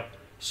it. Yep.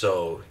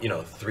 So,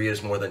 3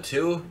 is more than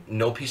 2.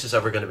 No piece is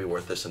ever going to be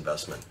worth this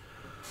investment.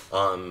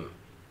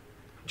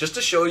 Just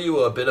to show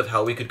you a bit of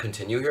how we could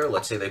continue here,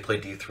 let's say they play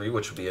d3,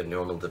 which would be a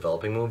normal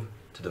developing move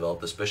to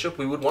develop this bishop.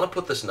 We would want to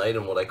put this knight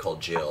in what I call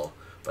jail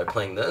by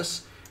playing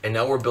this, and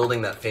now we're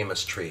building that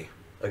famous tree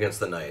against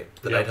the knight.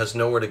 The knight has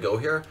nowhere to go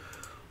here.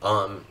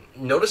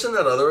 Notice in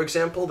that other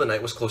example, the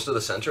knight was close to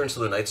the center, and so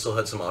the knight still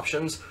had some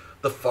options.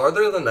 The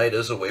farther the knight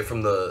is away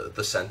from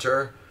the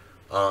center,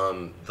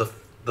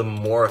 the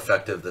more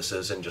effective this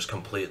is in just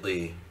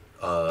completely,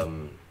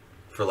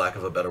 for lack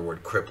of a better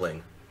word,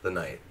 crippling the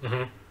knight.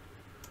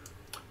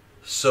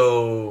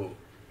 So,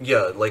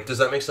 yeah, like, does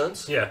that make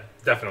sense? Yeah,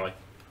 definitely.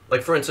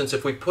 Like, for instance,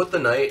 if we put the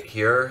knight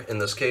here, in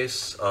this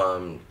case,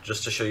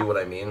 just to show you what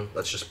I mean,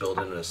 let's just build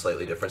it in a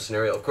slightly different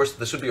scenario. Of course,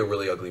 this would be a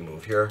really ugly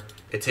move here.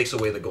 It takes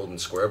away the golden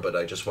square, but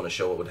I just want to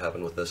show what would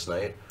happen with this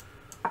knight.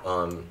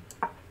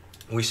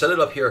 We set it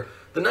up here.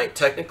 The knight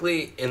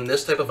technically, in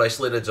this type of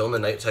isolated zone, the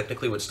knight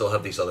technically would still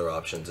have these other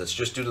options. It's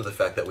just due to the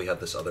fact that we have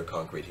this other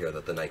concrete here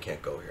that the knight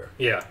can't go here.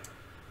 Yeah.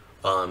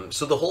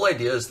 So the whole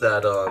idea is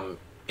that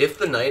if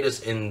the knight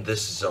is in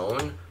this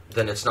zone,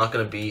 then it's not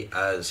going to be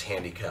as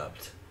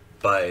handicapped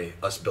by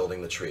us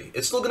building the tree.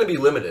 It's still going to be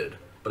limited,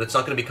 but it's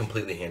not going to be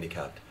completely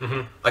handicapped.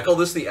 I call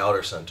this the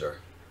outer center.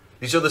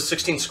 These are the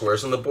 16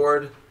 squares on the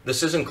board.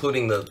 This is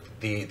including the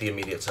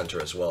immediate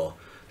center as well.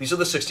 These are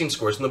the 16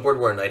 squares on the board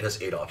where a knight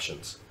has 8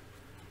 options.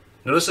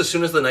 Notice as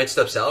soon as the knight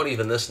steps out,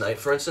 even this knight,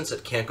 for instance,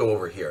 it can't go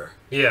over here.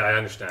 Yeah, I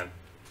understand.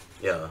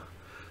 Yeah.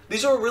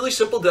 These are really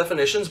simple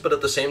definitions, but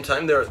at the same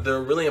time, they're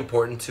really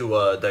important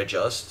to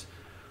digest.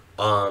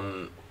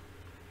 I've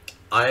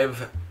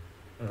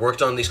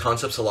worked on these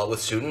concepts a lot with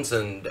students,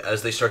 and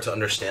as they start to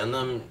understand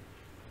them,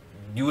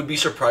 you would be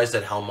surprised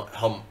at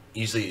how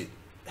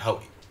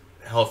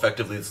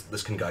effectively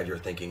this can guide your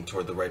thinking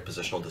toward the right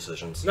positional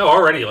decisions. No,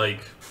 already,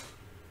 like,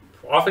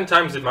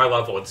 oftentimes at my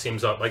level, it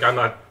seems like I'm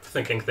not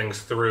thinking things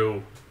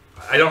through.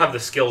 I don't have the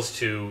skills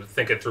to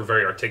think it through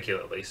very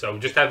articulately, so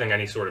just having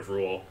any sort of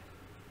rule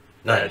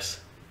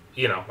Nice.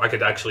 that, I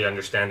could actually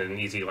understand in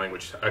easy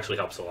language actually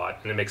helps a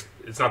lot, and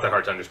it's not that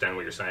hard to understand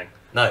what you're saying.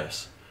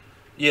 Nice.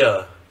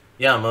 Yeah.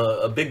 Yeah, I'm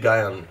a big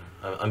guy on...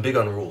 I'm big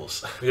on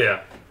rules.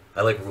 Yeah.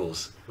 I like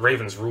rules.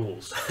 Ravens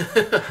rules.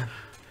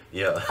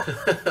 Yeah.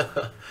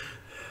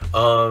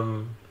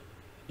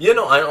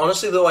 I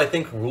honestly, though, I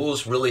think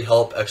rules really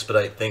help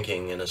expedite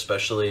thinking, and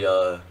especially,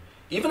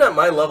 even at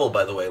my level,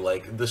 by the way,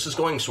 like, this is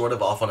going sort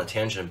of off on a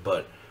tangent,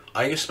 but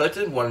I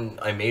expected when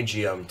I made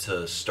GM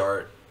to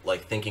start,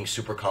 like, thinking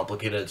super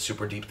complicated,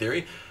 super deep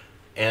theory,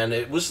 and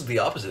it was the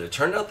opposite. It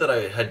turned out that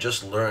I had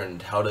just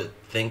learned how to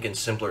think in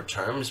simpler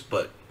terms,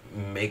 but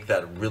make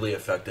that really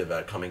effective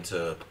at coming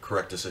to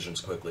correct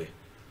decisions quickly.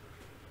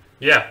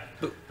 Yeah.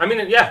 I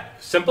mean, yeah,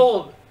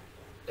 simple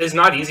is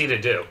not easy to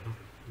do.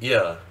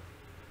 Yeah.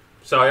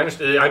 So I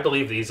understand. I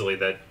believe easily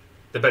that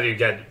the better you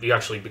get, you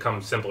actually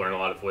become simpler in a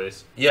lot of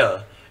ways.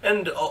 Yeah.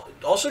 And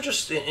also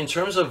just in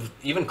terms of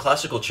even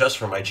classical chess,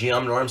 for my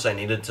GM norms, I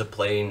needed to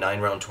play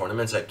 9-round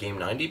tournaments at game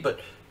 90,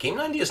 but game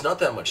 90 is not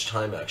that much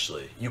time,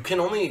 actually. You can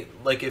only,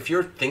 like, if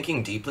you're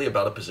thinking deeply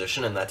about a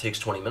position and that takes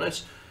 20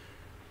 minutes,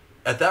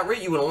 at that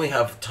rate, you would only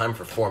have time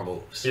for 4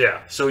 moves.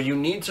 Yeah. So you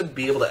need to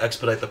be able to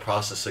expedite the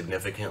process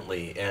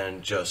significantly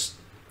and just,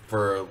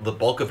 for the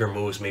bulk of your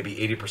moves, maybe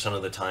 80%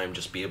 of the time,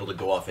 just be able to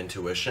go off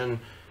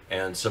intuition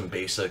and some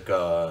basic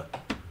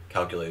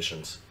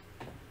calculations.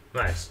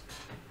 Nice.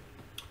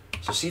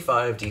 So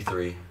c5,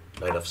 d3,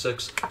 knight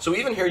f6. So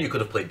even here you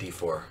could have played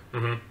d4.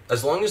 Mm-hmm.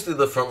 As long as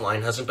the front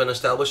line hasn't been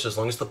established, as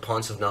long as the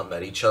pawns have not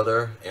met each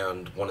other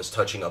and one is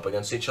touching up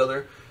against each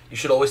other, you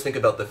should always think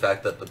about the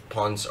fact that the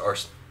pawns are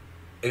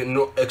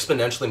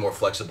exponentially more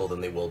flexible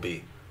than they will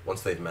be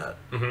once they've met.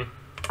 Mm-hmm.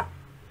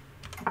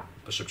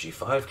 Bishop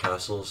g5,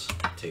 castles,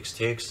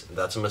 takes.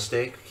 That's a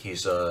mistake.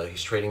 He's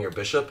trading your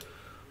bishop.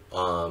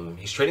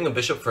 He's trading a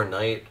bishop for a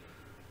knight.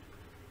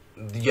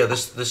 Yeah,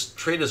 this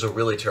trade is a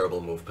really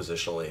terrible move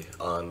positionally.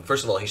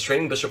 First of all, he's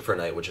trading bishop for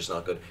knight, which is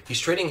not good. He's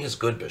trading his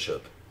good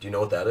bishop. Do you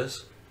know what that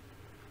is?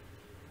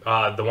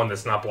 The one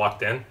that's not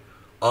blocked in?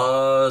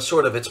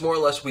 Sort of. It's more or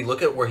less, we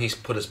look at where he's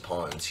put his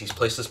pawns. He's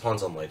placed his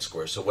pawns on light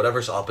squares, so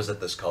whatever's opposite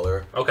this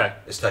color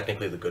is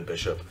technically the good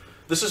bishop.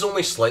 This is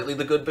only slightly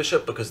the good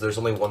bishop because there's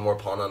only one more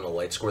pawn on a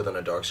light square than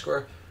a dark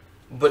square.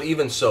 But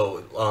even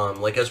so,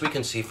 like as we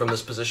can see from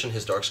this position,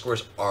 his dark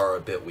squares are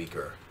a bit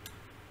weaker.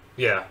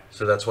 Yeah.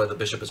 So that's why the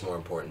bishop is more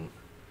important.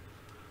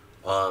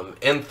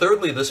 And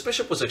thirdly, this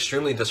bishop was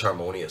extremely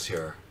disharmonious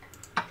here.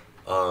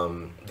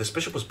 This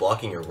bishop was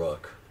blocking your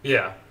rook.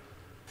 Yeah.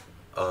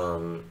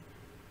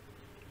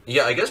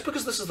 Yeah, I guess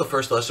because this is the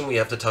first lesson, we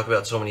have to talk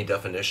about so many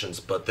definitions,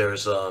 but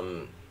there's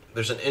an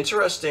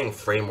interesting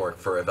framework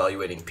for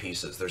evaluating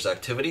pieces. There's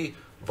activity,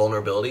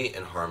 vulnerability,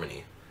 and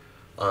harmony.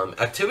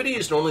 Activity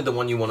is normally the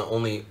one you want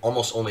to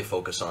almost only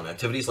focus on.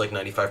 Activity is like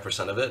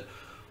 95% of it.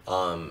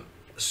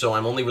 So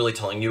I'm only really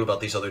telling you about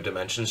these other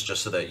dimensions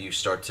just so that you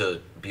start to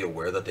be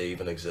aware that they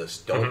even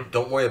exist.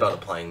 Don't worry about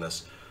applying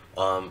this.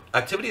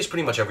 Activity is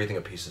pretty much everything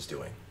a piece is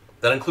doing.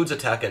 That includes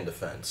attack and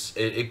defense.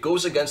 It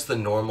goes against the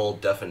normal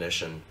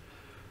definition.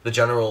 The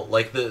general,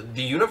 like the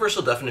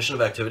universal definition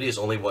of activity is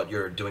only what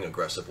you're doing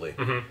aggressively.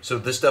 So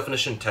this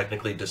definition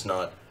technically does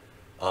not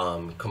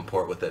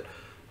comport with it.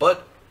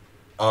 But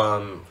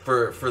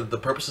for the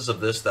purposes of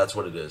this, that's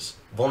what it is.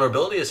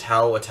 Vulnerability is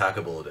how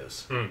attackable it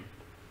is.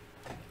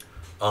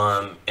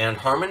 And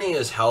harmony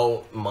is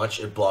how much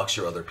it blocks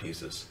your other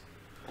pieces.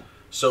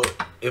 So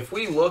if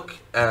we look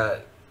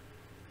at,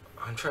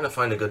 I'm trying to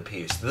find a good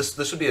piece. This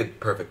would be a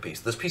perfect piece.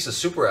 This piece is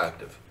super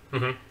active.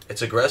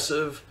 It's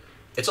aggressive.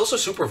 It's also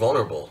super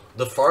vulnerable.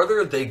 The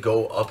farther they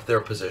go up their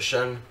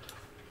position,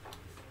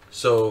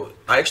 so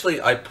I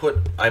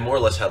more or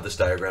less have this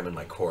diagram in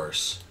my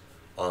course.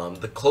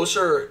 The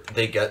closer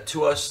they get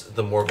to us,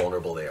 the more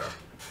vulnerable they are.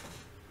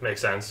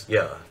 Makes sense.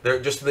 Yeah, they're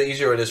just the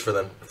easier it is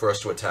for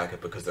us to attack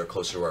it because they're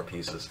closer to our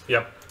pieces.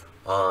 Yep.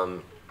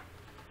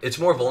 It's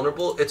more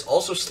vulnerable. It's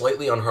also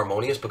slightly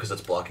unharmonious because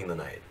it's blocking the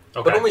knight,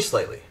 Okay. but only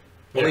slightly,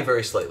 only Yeah.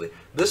 very slightly.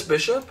 This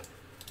bishop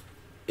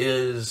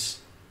is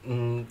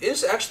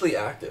actually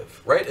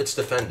active, right? It's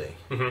defending.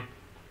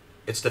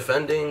 It's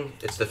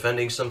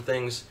defending some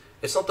things.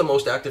 It's not the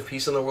most active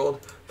piece in the world,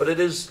 but it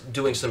is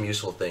doing some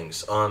useful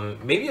things.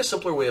 Maybe a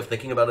simpler way of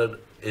thinking about it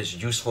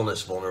is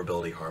usefulness,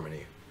 vulnerability,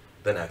 harmony,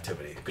 than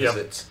activity.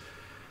 Because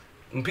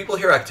when people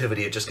hear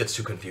activity, it just gets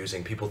too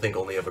confusing. People think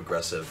only of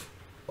aggressive,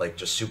 like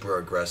just super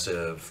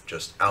aggressive,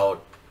 just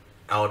out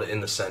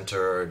in the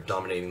center,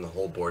 dominating the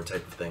whole board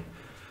type of thing.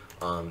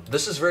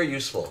 This is very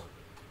useful.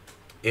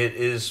 It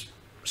is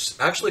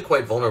actually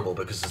quite vulnerable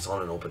because it's on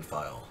an open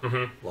file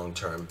long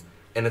term.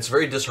 And it's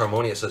very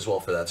disharmonious as well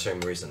for that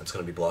same reason. It's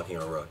going to be blocking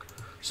our rook.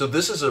 So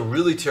this is a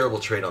really terrible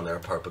trade on their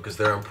part because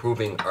they're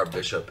improving our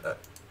bishop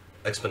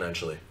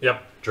exponentially.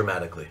 Yep.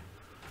 Dramatically.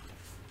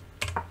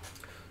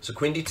 So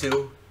queen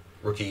d2,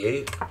 rook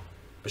e8,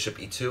 bishop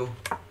e2,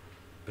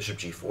 bishop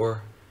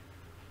g4.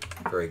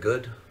 Very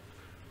good.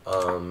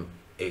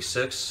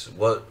 A6.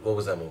 What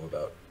was that move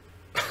about?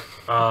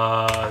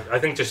 I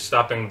think just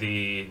stopping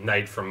the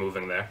knight from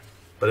moving there.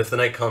 But if the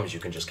knight comes, you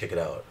can just kick it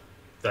out.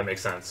 That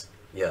makes sense.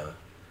 Yeah.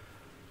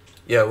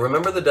 Yeah,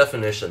 remember the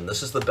definition.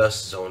 This is the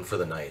best zone for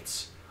the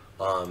knights.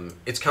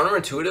 It's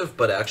counterintuitive,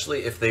 but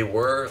actually if they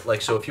were,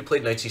 like, so if you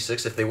played knight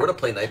c6, if they were to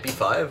play knight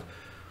b5,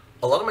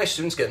 a lot of my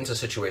students get into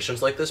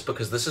situations like this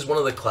because this is one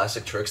of the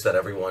classic tricks that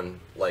everyone,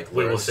 like, learns.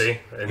 We will see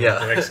in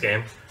the next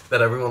game.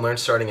 That everyone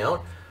learns starting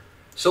out.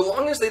 So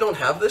long as they don't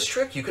have this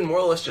trick, you can more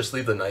or less just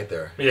leave the knight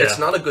there. Yeah. It's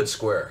not a good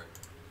square.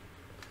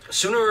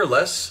 Sooner or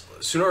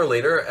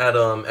later, at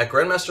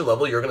Grandmaster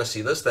level, you're going to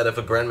see this, that if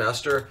a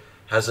Grandmaster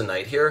has a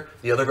knight here,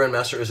 the other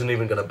Grandmaster isn't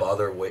even going to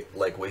bother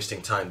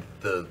wasting time.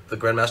 The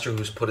Grandmaster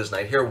who's put his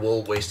knight here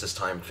will waste his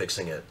time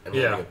fixing it and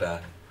moving it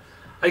back.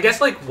 I guess,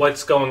 like,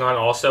 what's going on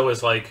also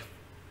is, like,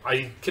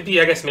 I could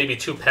be, I guess, maybe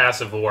too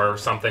passive or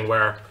something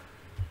where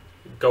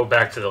go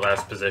back to the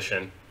last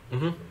position.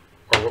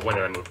 Or when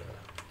did I move?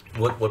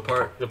 What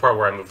part? The part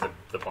where I moved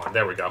the pawn.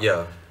 There we go.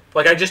 Yeah.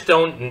 Like, I just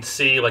don't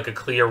see, like, a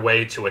clear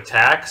way to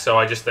attack, so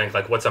I just think,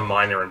 like, what's a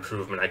minor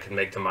improvement I can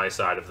make to my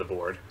side of the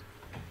board?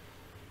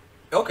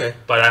 Okay.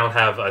 But I don't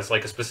have,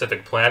 like, a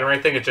specific plan or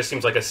anything. It just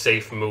seems like a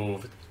safe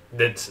move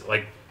that's,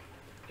 like,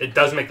 it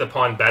does make the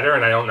pawn better,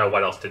 and I don't know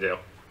what else to do.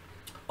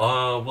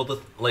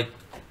 Well,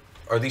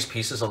 are these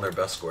pieces on their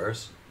best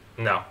squares?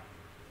 No.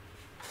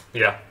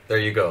 Yeah. There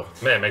you go.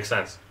 Man, it makes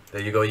sense.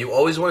 There you go. You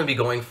always want to be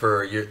going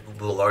for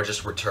the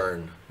largest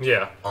return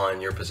Yeah.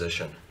 on your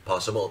position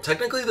possible.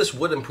 Technically, this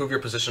would improve your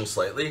position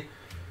slightly,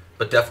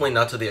 but definitely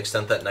not to the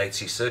extent that knight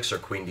c6 or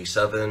queen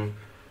d7,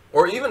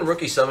 or even rook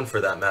e7 for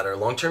that matter.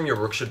 Long term, your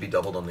rook should be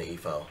doubled on the e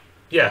file.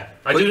 Yeah,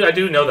 I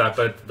do know that,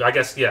 but I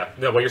guess, yeah,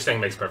 what you're saying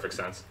makes perfect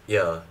sense.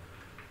 Yeah.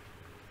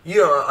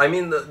 Yeah, I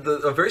mean,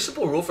 a very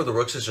simple rule for the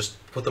rooks is just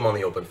put them on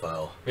the open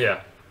file.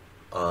 Yeah.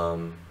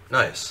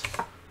 Nice.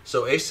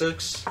 So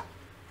a6,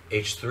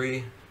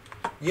 h3.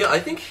 Yeah, I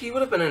think he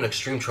would have been in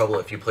extreme trouble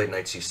if you played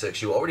knight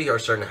c6. You already are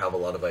starting to have a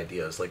lot of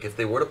ideas. Like, if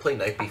they were to play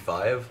knight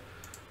b5,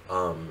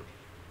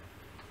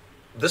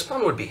 this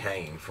pawn would be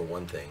hanging, for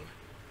one thing.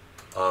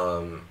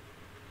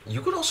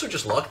 You could also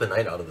just lock the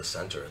knight out of the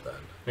center,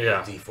 then.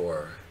 Yeah.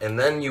 d4. And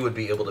then you would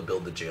be able to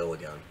build the jail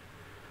again.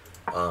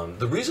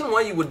 The reason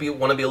why you would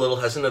want to be a little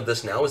hesitant of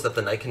this now is that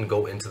the knight can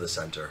go into the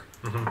center.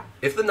 Mm-hmm.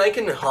 If the knight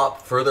can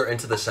hop further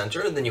into the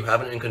center, then you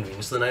haven't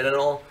inconvenienced the knight at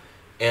all.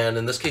 And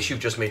in this case, you've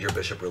just made your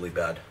bishop really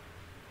bad.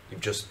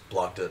 You've just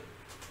blocked it.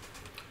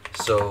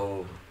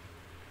 So,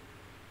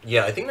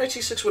 yeah, I think knight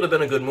c6 would have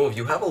been a good move.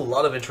 You have a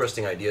lot of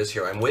interesting ideas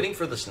here. I'm waiting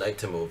for this knight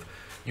to move.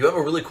 You have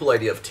a really cool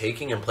idea of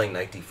taking and playing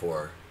knight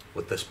d4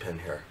 with this pin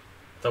here.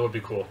 That would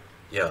be cool.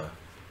 Yeah.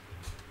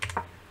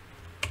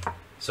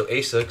 So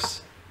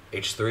a6,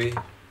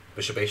 h3,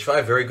 bishop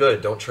h5, very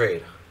good, don't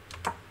trade.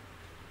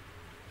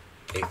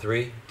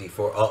 a3,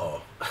 d4,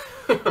 uh-oh.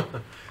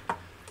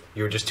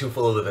 You were just too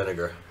full of the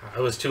vinegar.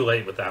 I was too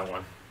late with that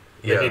one.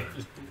 Yeah. Maybe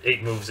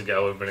 8 moves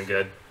ago would have been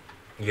good.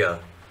 Yeah.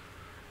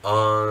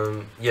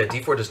 Yeah,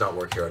 d4 does not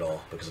work here at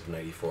all because of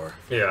knight e4.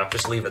 Yeah.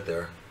 Just leave it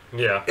there.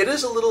 Yeah. It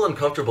is a little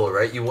uncomfortable,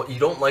 right? You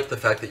don't like the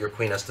fact that your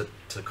queen has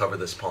to cover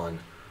this pawn.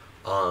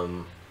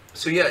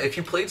 So yeah, if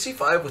you played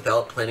c5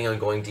 without planning on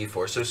going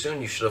d4 so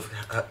soon, you should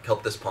have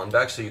helped this pawn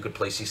back so you could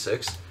play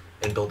c6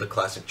 and build the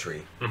classic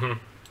tree. Mm-hmm.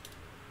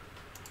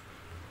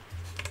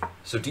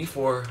 So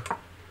d4,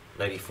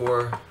 knight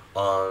e4.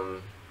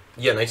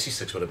 Yeah, knight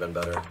c6 would have been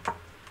better.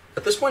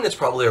 At this point, it's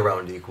probably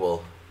around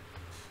equal.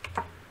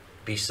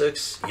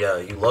 b6. Yeah,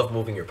 you love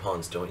moving your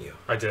pawns, don't you?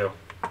 I do.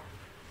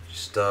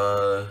 Just,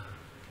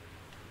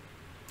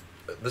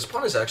 this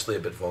pawn is actually a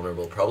bit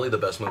vulnerable. Probably the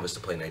best move is to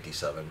play knight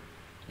d7.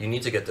 You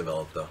need to get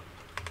developed, though.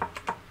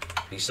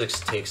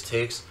 b6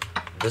 takes.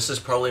 This is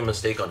probably a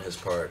mistake on his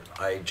part.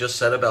 I just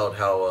said about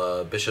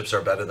how bishops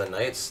are better than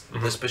knights.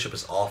 Mm-hmm. This bishop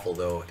is awful,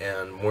 though,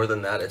 and more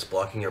than that, it's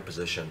blocking your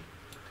position.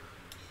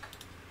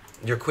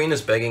 Your queen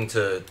is begging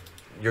to...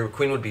 Your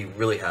queen would be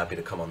really happy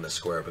to come on this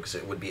square because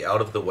it would be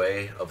out of the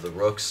way of the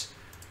rooks.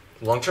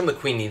 Long term, the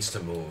queen needs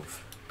to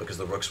move because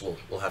the rooks will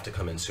have to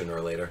come in sooner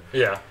or later.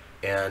 Yeah.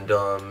 And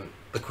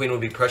the queen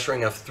would be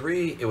pressuring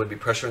f3. It would be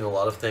pressuring a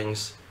lot of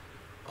things.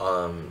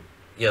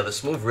 Yeah,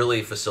 this move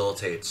really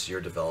facilitates your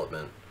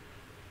development.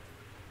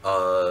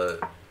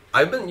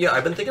 I've been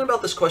thinking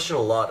about this question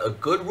a lot. A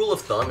good rule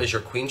of thumb is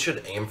your queen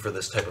should aim for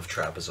this type of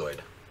trapezoid.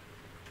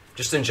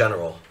 Just in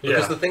general.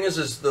 Because the thing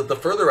is the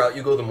further out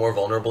you go, the more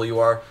vulnerable you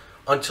are.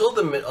 Until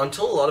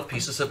a lot of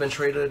pieces have been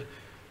traded,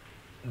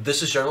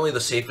 this is generally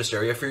the safest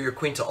area for your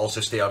queen to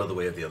also stay out of the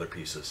way of the other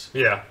pieces.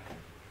 Yeah.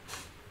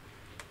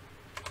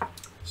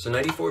 So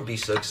knight e4,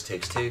 b6,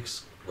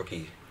 takes, rook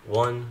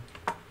e1,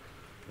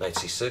 knight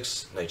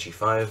c6, knight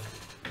g5.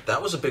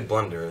 That was a big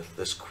blunder.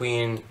 This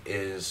queen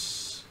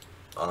is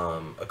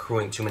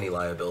accruing too many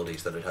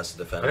liabilities that it has to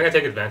defend. I think I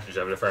take advantage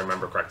of it if I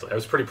remember correctly. I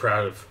was pretty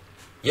proud of...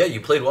 Yeah, you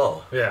played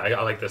well. Yeah,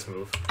 I like this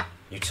move.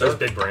 You It was took...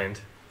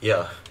 big-brained.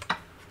 Yeah.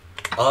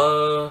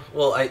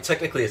 Well,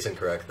 technically it's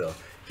incorrect, though.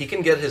 He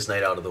can get his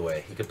knight out of the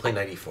way. He could play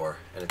knight e4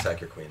 and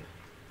attack your queen.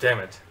 Damn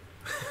it.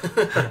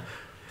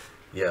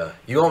 Yeah,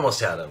 you almost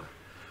had him.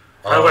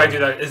 How would I do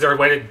that? Is there a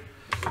way to...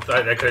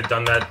 I could have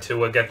done that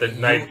to get the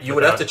knight... You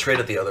would have to trade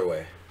it the other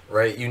way,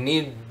 right? You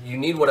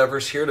need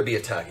whatever's here to be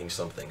attacking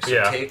something. So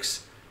Yeah.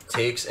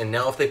 takes, and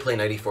now if they play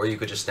knight e4, you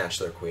could just snatch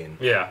their queen.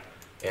 Yeah.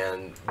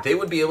 And they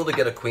would be able to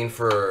get a queen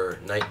for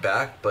knight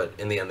back, but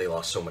in the end they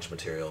lost so much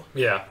material.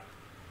 Yeah.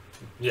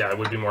 Yeah, I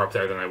would be more up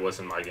there than I was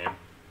in my game.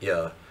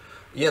 Yeah.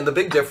 Yeah, and the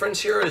big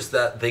difference here is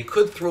that they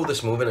could throw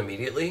this move in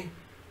immediately,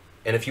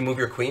 and if you move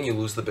your queen, you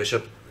lose the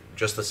bishop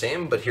just the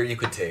same, but here you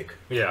could take.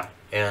 Yeah.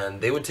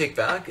 And they would take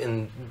back,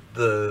 and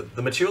the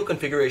material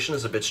configuration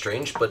is a bit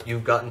strange, but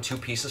you've gotten 2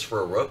 pieces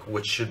for a rook,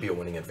 which should be a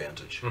winning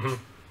advantage. Mm-hmm.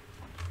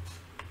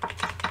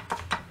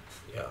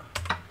 Yeah.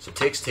 So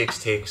takes.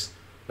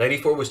 Knight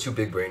e4 was too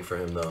big brain for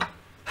him, though.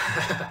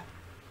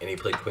 And he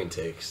played queen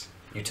takes.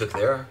 You took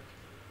there.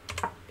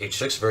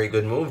 h6, very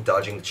good move,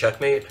 dodging the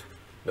checkmate.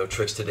 No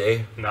tricks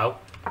today. No.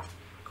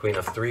 Queen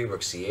f3,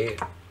 rook c8.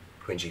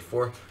 Queen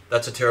G4.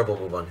 That's a terrible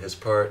move on his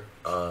part.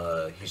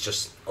 He's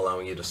just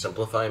allowing you to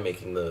simplify,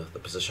 making the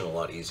position a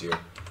lot easier.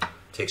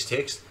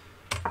 Takes.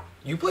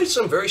 You played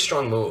some very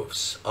strong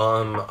moves.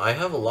 I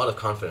have a lot of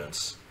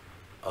confidence.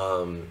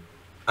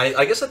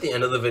 I guess at the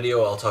end of the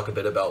video I'll talk a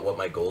bit about what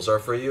my goals are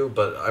for you,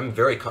 but I'm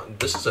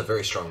this is a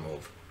very strong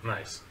move.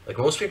 Nice. Like,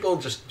 most people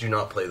just do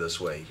not play this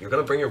way. You're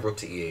going to bring your rook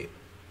to e8.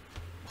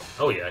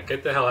 Oh yeah,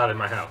 get the hell out of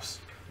my house.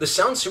 This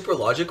sounds super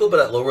logical, but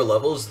at lower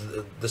levels,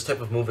 this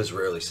type of move is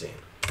rarely seen.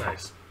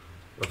 Nice.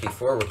 Rook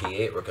e4, rook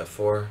e8, rook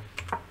f4,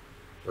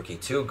 rook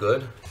e2,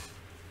 good.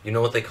 You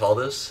know what they call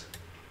this?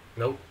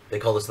 Nope. They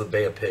call this the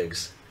Bay of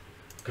Pigs.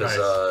 Because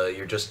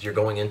Nice. you're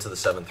going into the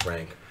 7th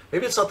rank.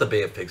 Maybe it's not the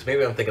Bay of Pigs.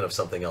 Maybe I'm thinking of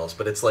something else.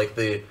 But it's like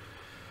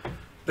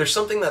there's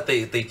something that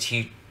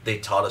they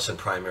taught us in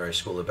primary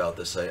school about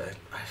this. I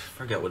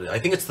forget what it is. I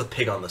think it's the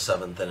pig on the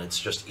 7th, and it's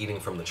just eating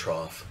from the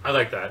trough. I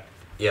like that.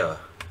 Yeah.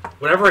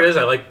 Whatever it is,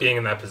 I like being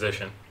in that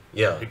position.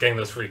 Yeah. Getting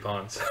those free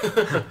pawns.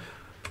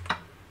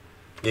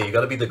 Yeah, you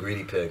got to be the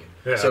greedy pig.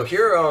 Yeah. So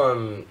here,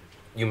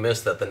 you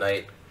missed that the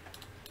knight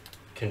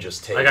can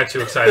just take. I got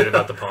too excited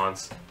about the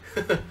pawns.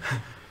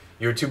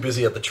 You were too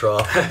busy at the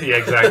trough. Yeah,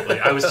 exactly.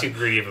 I was too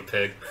greedy of a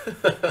pig.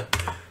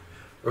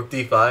 Rook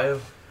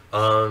d5.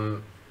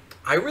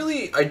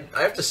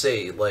 I have to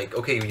say, like,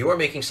 okay, you are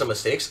making some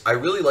mistakes. I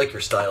really like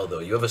your style, though.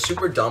 You have a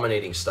super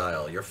dominating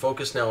style. You're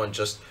focused now on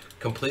just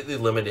completely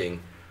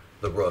limiting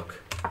the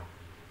rook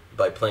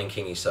by playing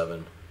king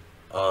e7.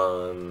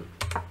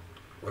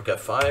 Rook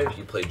f5,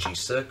 you play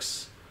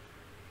g6.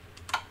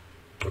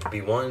 Rook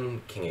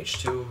b1, king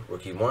h2,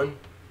 rook e1.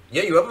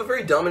 Yeah, you have a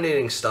very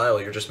dominating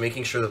style. You're just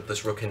making sure that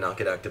this rook cannot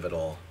get active at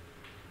all.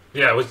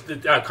 Yeah, I was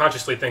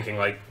consciously thinking,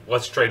 like,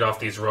 let's trade off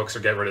these rooks or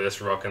get rid of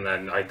this rook, and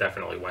then I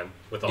definitely win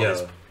with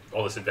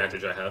all this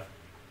advantage I have.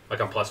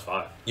 Like, I'm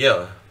 +5.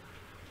 Yeah.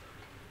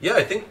 Yeah,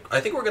 I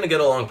think we're gonna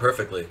get along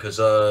perfectly, because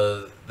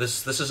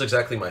this is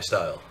exactly my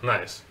style.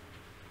 Nice.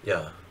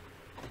 Yeah.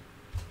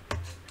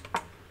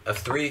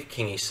 f3,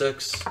 king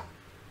e6,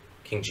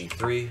 king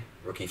g3,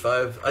 rook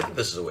e5. I think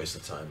this is a waste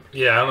of time.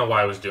 Yeah, I don't know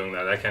why I was doing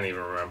that. I can't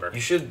even remember.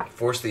 You should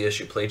force the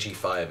issue, play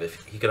g5.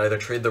 If he can either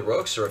trade the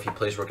rooks, or if he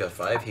plays rook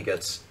f5, he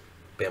gets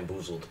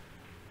bamboozled.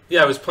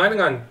 Yeah, I was planning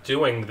on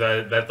doing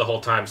that the whole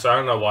time, so I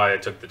don't know why I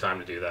took the time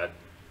to do that.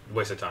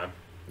 Waste of time.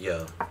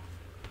 Yeah.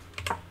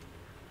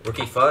 Rook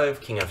e5,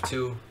 king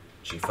f2,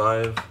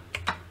 g5.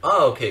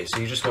 Oh, okay, so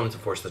you just wanted to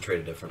force the trade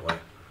a different way.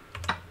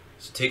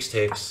 So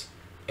takes,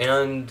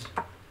 and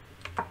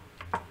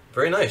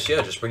very nice,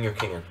 yeah, just bring your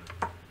king in.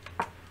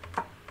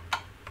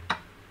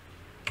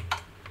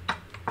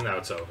 Now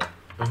it's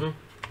over.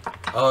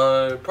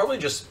 Probably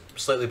just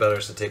slightly better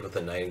is to take with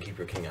the knight and keep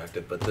your king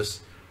active, but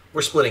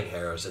we're splitting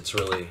hairs, it's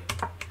really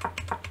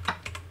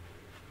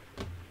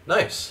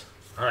nice.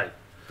 Alright.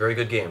 Very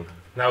good game.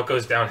 Now it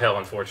goes downhill,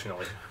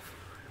 unfortunately.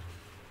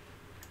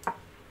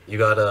 You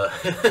got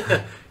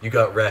you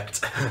got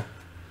wrecked.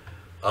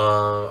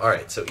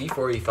 Alright, so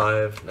e4,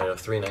 e5, knight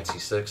f3, knight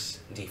c6,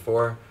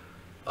 d4.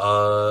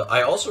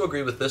 I also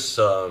agree with this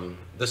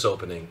this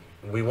opening.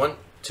 We want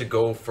to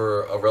go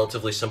for a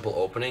relatively simple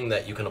opening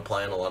that you can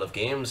apply in a lot of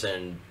games,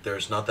 and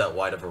there's not that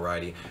wide a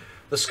variety.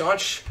 The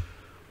Scotch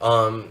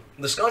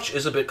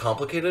is a bit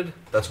complicated.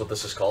 That's what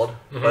this is called,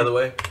 by the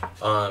way.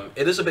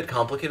 It is a bit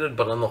complicated,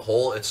 but on the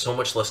whole, it's so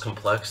much less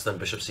complex than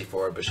bishop c4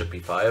 or bishop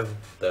b5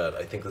 that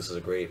I think this is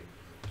a great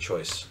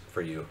choice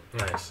for you.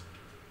 Nice.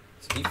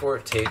 So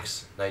d4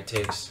 takes, knight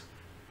takes,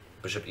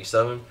 bishop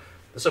e7.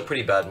 This is a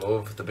pretty bad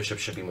move. The bishop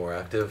should be more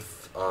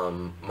active.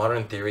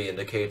 Modern theory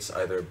indicates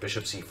either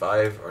bishop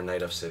c5 or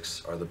knight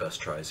f6 are the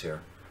best tries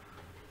here.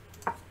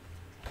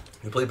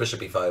 You play bishop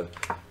e5.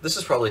 This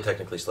is probably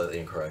technically slightly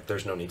incorrect.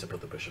 There's no need to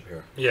put the bishop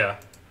here. Yeah.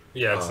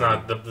 Yeah, it's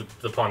not,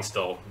 the pawn's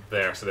still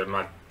there, so they're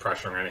not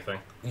pressuring anything.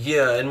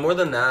 Yeah, and more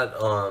than that,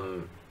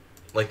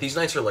 like, these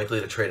knights are likely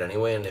to trade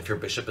anyway, and if your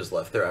bishop is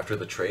left there after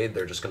the trade,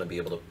 they're just going to be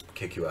able to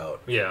kick you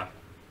out. Yeah.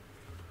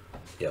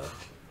 Yeah.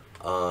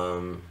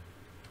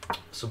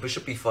 So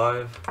bishop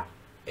e5,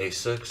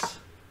 a6,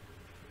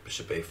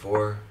 bishop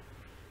a4,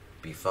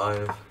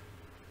 b5,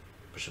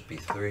 bishop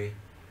b3,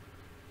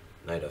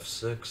 knight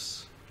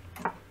f6.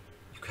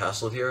 You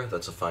castled here,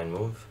 that's a fine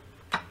move.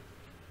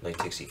 Knight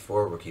takes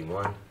e4, rook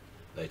e1,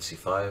 knight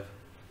c5.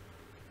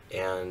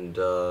 And,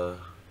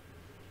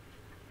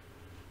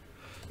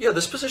 yeah,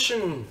 this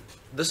position,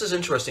 this is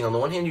interesting. On the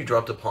one hand, you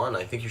dropped a pawn.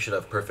 I think you should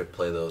have perfect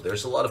play, though.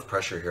 There's a lot of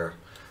pressure here.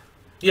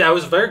 Yeah, I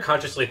was very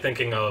consciously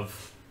thinking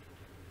of,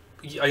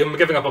 I'm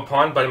giving up a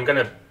pawn, but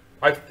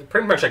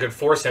pretty much I could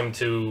force him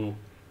to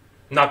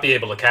not be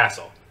able to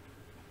castle.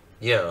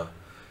 Yeah.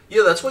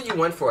 Yeah, that's what you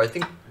went for. I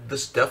think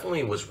this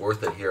definitely was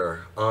worth it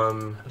here.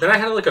 Then I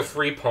had like a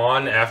free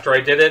pawn after I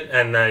did it,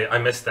 and I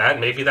missed that.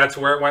 Maybe that's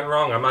where it went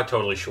wrong. I'm not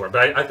totally sure.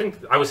 But I think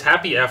I was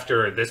happy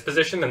after this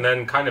position, and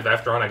then kind of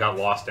after on I got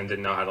lost and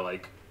didn't know how to,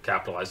 like,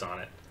 capitalize on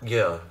it.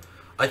 Yeah.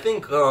 I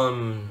think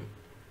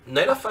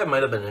Knight f5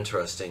 might have been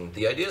interesting.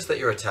 The idea is that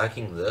you're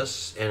attacking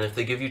this, and if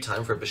they give you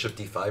time for bishop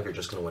d5, you're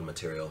just going to win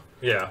material.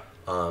 Yeah.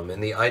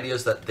 And the idea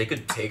is that they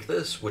could take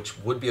this, which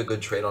would be a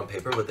good trade on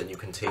paper, but then you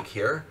can take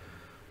here.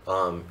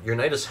 Your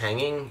knight is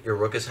hanging, your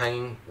rook is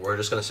hanging. We're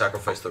just going to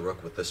sacrifice the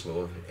rook with this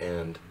move,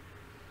 and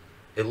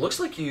it looks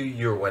like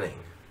you're winning.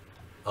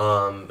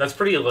 That's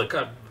pretty, like,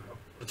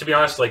 to be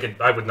honest,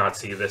 like, I would not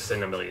see this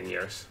in a million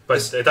years.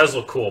 But it does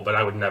look cool, but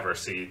I would never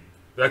see...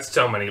 That's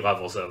so many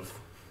levels of...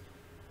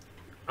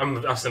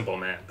 I'm a simple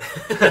man.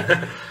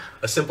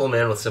 A simple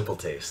man with simple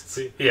tastes.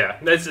 Yeah,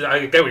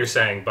 I get what you're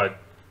saying, but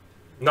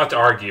not to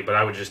argue, but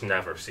I would just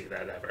never see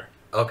that ever.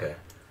 Okay.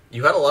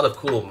 You had a lot of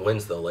cool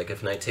wins, though. Like,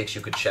 if knight takes,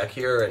 you could check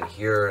here, and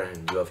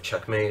you have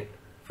checkmate,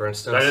 for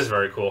instance. That is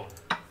very cool.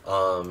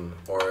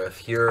 Or if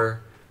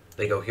here,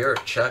 they go here,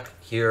 check,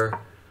 here.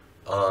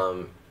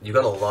 You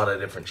got a lot of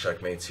different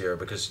checkmates here,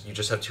 because you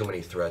just have too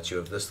many threats. You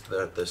have this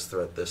threat, this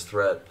threat, this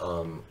threat.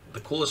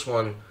 The coolest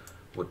one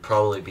would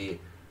probably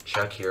be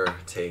check here,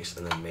 takes,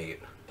 and then mate.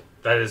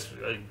 That is...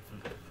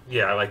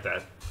 yeah, I like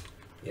that.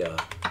 Yeah.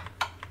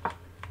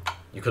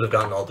 You could have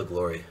gotten all the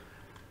glory.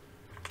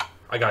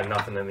 I got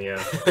nothing in the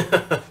end.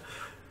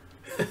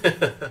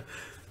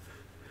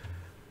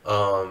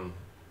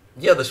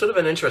 Yeah, this would have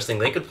been interesting.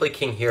 They could play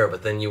king here,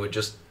 but then you would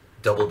just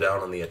double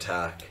down on the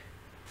attack.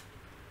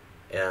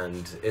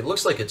 And it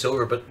looks like it's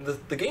over,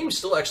 but the game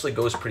still actually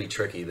goes pretty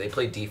tricky. They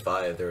play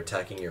d5, they're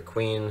attacking your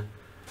queen.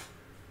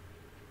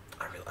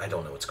 I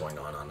don't know what's going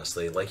on,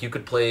 honestly. Like, you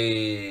could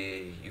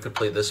play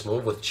this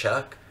move with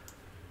check.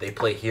 They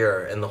play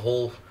here, and the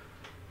whole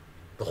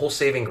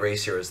saving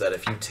grace here is that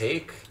if you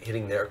take,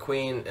 hitting their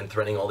queen and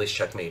threatening all these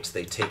checkmates,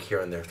 they take here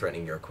and they're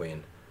threatening your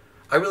queen.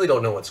 I really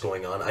don't know what's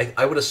going on.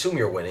 I would assume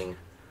you're winning.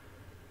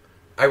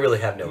 I really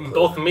have no clue.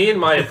 Both me and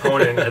my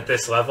opponent at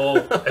this level,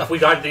 if we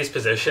got these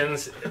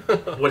positions,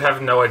 would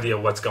have no idea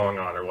what's going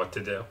on or what to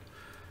do.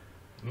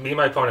 Me and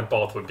my opponent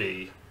both would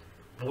be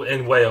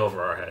in way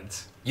over our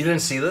heads. You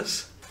didn't see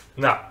this?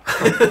 No.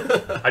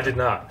 I did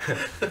not.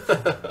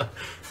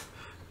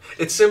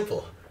 It's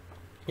simple.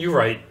 You're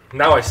right.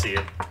 Now I see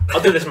it.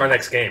 I'll do this in my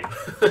next game.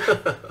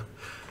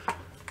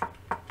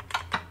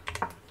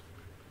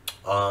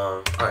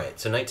 Alright,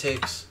 so knight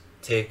takes,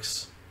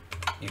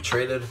 you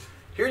traded.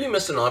 Here you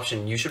missed an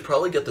option. You should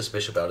probably get this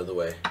bishop out of the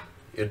way.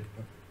 It'd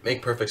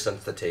make perfect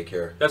sense to take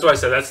here. That's what I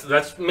said.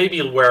 That's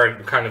maybe where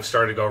it kind of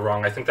started to go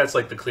wrong. I think that's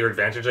like the clear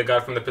advantage I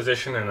got from the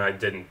position, and I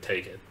didn't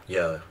take it.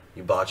 Yeah,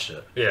 you botched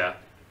it. Yeah.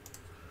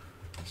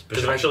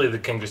 Because eventually the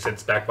king just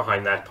sits back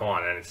behind that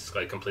pawn, and it's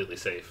like completely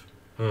safe.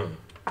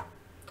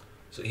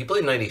 So he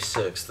played knight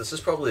e6. This is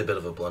probably a bit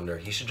of a blunder.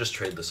 He should just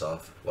trade this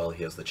off while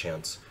he has the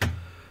chance.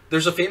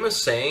 There's a famous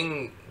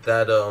saying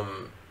that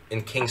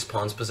in king's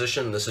pawn's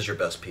position, this is your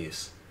best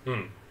piece.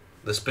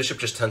 This bishop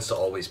just tends to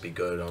always be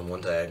good on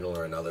one diagonal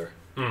or another.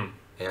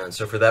 And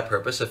so for that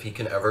purpose, if he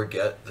can ever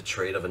get the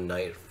trade of a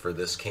knight for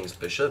this king's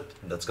bishop,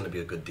 that's going to be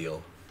a good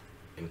deal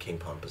in king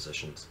pawn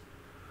positions.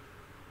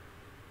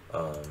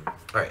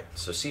 Alright,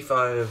 so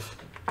c5.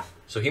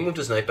 So he moved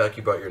his knight back,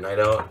 you brought your knight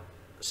out.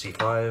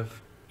 c5,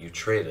 you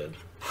traded.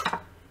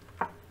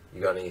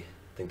 You got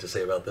anything to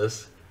say about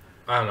this?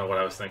 I don't know what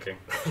I was thinking.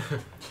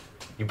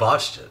 You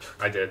botched it.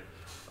 I did.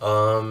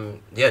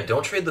 Yeah,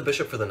 don't trade the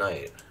bishop for the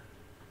knight.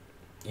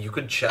 You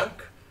could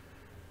check,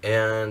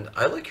 and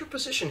I like your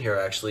position here,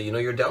 actually. You know,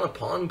 you're down a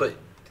pawn, but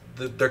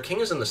their king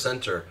is in the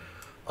center.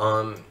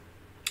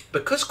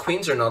 Because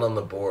queens are not on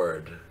the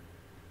board,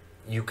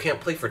 you can't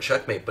play for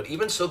checkmate, but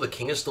even so, the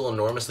king is still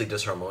enormously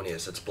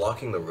disharmonious. It's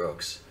blocking the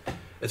rooks.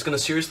 It's going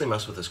to seriously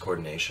mess with his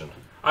coordination.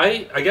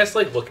 I guess,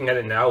 like, looking at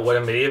it now, what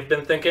I may have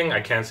been thinking,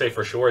 I can't say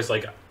for sure, is,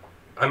 like,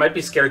 I might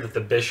be scared that the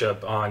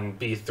bishop on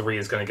b3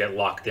 is going to get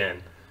locked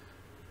in.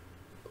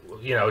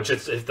 You know,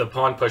 just if the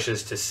pawn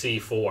pushes to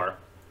c4.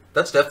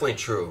 That's definitely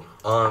true.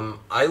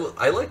 I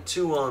like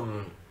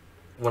to,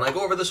 when I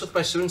go over this with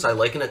my students, I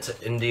liken it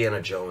to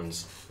Indiana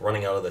Jones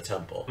running out of the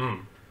temple.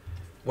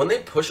 When they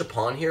push a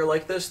pawn here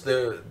like this,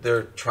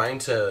 they're trying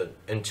to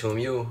entomb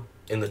you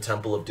in the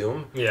Temple of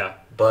Doom. Yeah.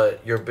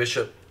 But your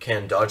bishop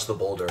can dodge the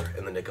boulder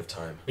in the nick of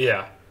time.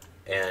 Yeah.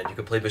 And you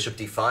can play bishop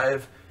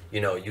d5.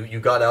 You know,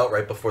 you got out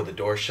right before the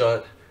door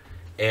shut,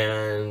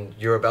 and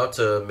you're about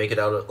to make it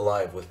out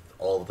alive with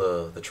all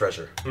the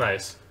treasure.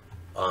 Nice.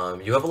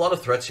 You have a lot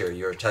of threats here.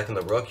 You're attacking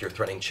the rook. You're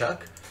threatening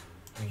check.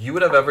 You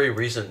would have every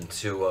reason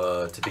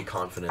to be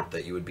confident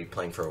that you would be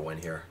playing for a win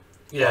here.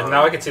 Yeah,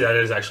 now I can see that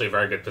it is actually a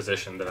very good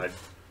position that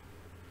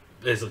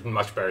is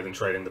much better than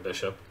trading the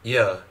bishop.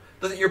 Yeah.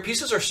 Your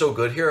pieces are so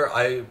good here.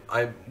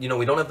 You know,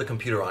 we don't have the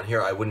computer on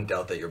here. I wouldn't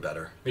doubt that you're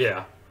better.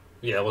 Yeah.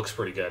 Yeah, it looks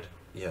pretty good.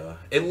 Yeah.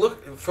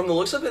 From the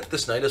looks of it,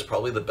 this knight is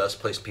probably the best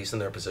placed piece in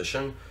their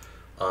position.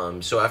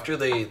 So after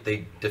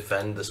they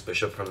defend this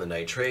bishop from the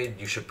knight trade,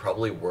 you should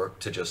probably work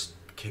to just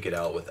kick it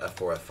out with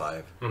f4,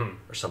 f5,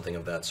 or something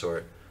of that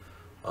sort.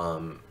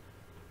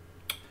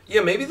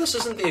 Yeah, maybe this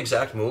isn't the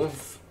exact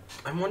move.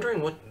 I'm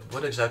wondering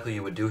what exactly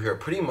you would do here.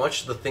 Pretty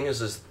much the thing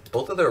is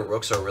both of their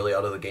rooks are really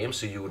out of the game,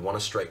 so you would want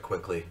to strike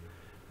quickly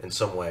in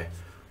some way.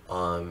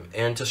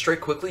 And to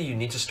strike quickly, you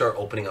need to start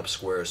opening up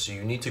squares, so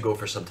you need to go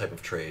for some type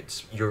of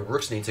trades. Your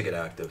rooks need to get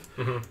active.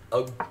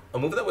 A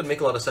move that would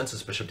make a lot of sense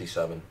is bishop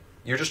d7.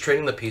 You're just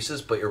trading the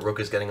pieces, but your rook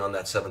is getting on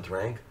that 7th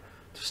rank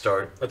to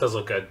start. That does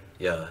look good.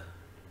 Yeah.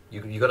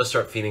 You got to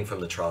start feeding from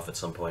the trough at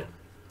some point.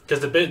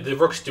 Because the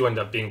rooks do end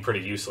up being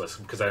pretty useless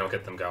because I don't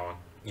get them going.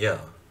 Yeah.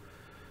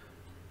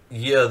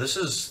 Yeah,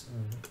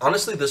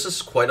 honestly, this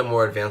is quite a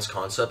more advanced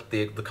concept.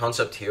 The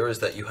concept here is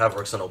that you have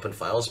rooks on open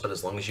files, but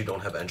as long as you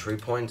don't have entry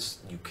points,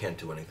 you can't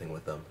do anything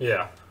with them.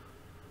 Yeah.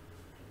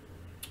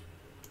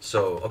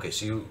 So, okay,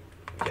 so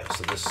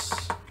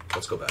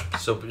let's go back.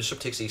 So bishop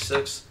takes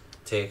e6,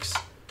 takes,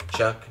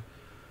 check.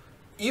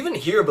 Even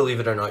here,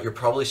 believe it or not, you're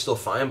probably still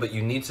fine, but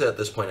you need to, at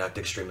this point, act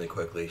extremely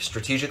quickly.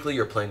 Strategically,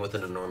 you're playing with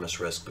an enormous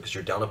risk because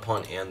you're down a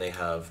pawn and they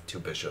have 2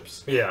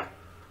 bishops. Yeah.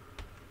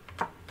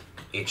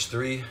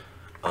 h3.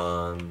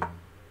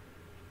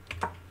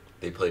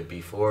 They played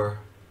b4.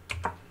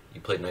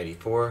 You played knight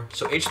e4.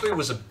 So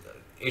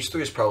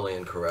h3 is probably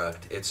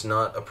incorrect. It's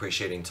not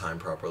appreciating time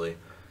properly.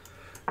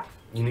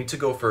 You need to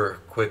go for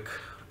quick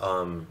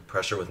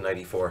pressure with knight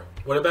e4.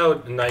 What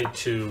about knight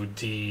to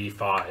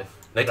d5?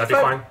 Knight Would that d5? be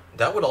fine?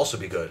 That would also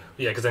be good.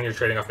 Yeah, because then you're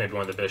trading off maybe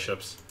one of the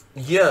bishops.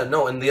 Yeah,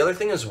 no, and the other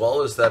thing as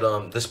well is that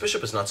this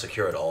bishop is not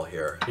secure at all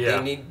here.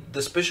 Yeah.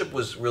 This bishop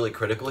was really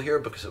critical here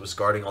because it was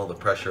guarding all the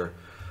pressure.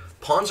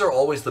 Pawns are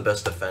always the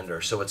best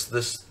defender, so it's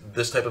this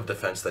type of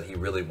defense that he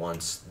really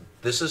wants.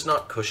 This is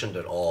not cushioned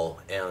at all,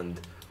 and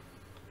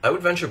I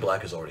would venture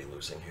black is already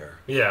losing here.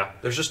 Yeah.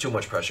 There's just too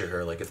much pressure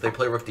here. Like, if they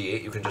play rook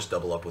d8, you can just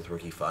double up with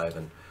rook e5,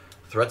 and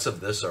threats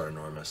of this are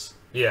enormous.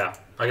 Yeah,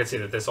 I can see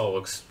that this all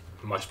looks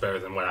much better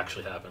than what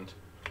actually happened.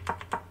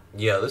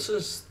 Yeah, this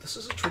is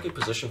a tricky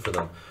position for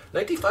them.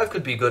 Knight d5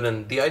 could be good,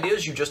 and the idea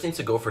is you just need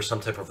to go for some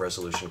type of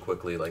resolution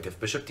quickly. Like, if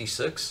bishop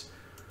d6,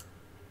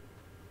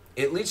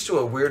 it leads to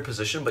a weird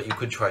position, but you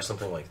could try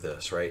something like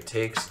this, right?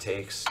 Takes,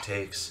 takes,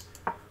 takes.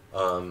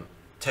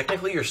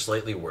 Technically, you're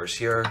slightly worse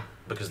here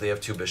because they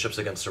have 2 bishops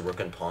against a rook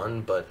and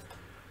pawn, but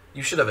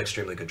you should have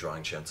extremely good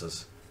drawing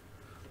chances.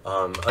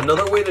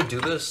 Another way to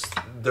do this,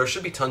 there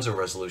should be tons of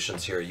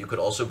resolutions here. You could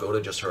also go to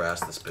just harass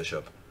this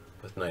bishop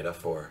with knight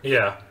f4.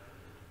 Yeah.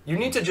 You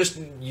need to just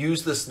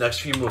use this next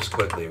few moves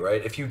quickly,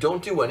 right? If you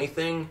don't do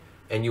anything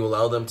and you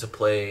allow them to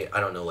play, I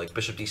don't know, like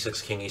bishop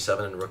d6, king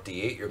e7, and rook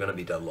d8, you're going to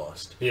be dead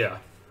lost. Yeah.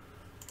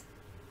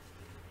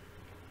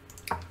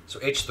 So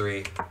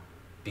h3,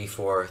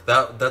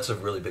 b4, that's a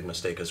really big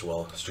mistake as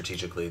well,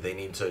 strategically. They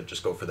need to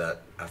just go for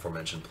that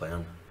aforementioned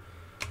plan.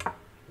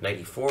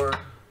 Knight e4,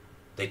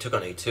 they took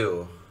on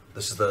a2.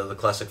 This is the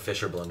classic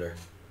Fischer blunder.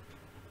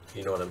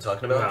 You know what I'm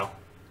talking about?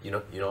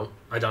 No. You don't?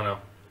 I don't know.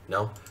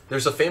 No?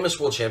 There's a famous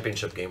World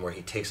Championship game where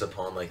he takes a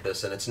pawn like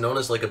this, and it's known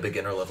as like a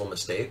beginner level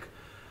mistake.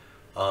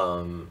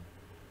 But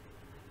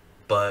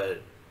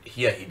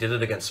yeah, he did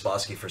it against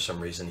Spassky for some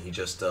reason. He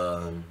just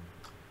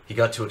he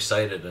got too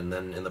excited, and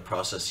then in the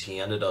process he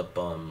ended up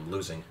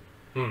losing.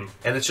 And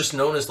it's just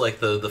known as like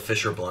the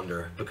Fischer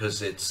blunder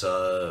because it's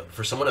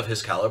for someone of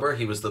his caliber,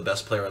 he was the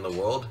best player in the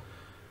world.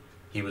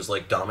 He was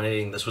like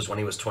dominating. This was when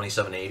he was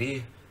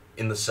 2780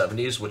 in the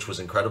 70s, which was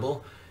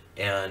incredible.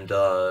 And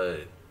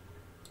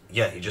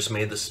yeah, he just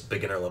made this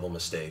beginner level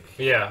mistake.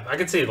 Yeah, I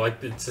can see,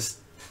 like, it's just,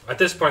 at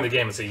this point in the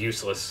game, it's a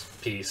useless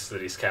piece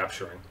that he's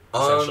capturing,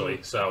 essentially.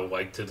 So,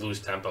 like, to lose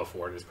tempo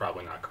for it is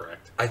probably not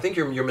correct. I think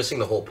you're missing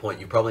the whole point.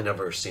 You've probably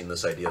never seen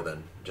this idea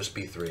then. Just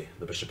b3.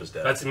 The bishop is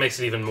dead. That makes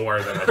it even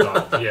more than I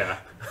thought, yeah.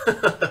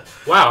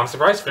 Wow, I'm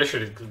surprised Fischer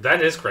did,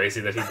 that is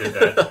crazy that he did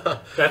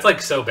that. That's,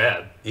 like, so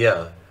bad.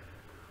 Yeah.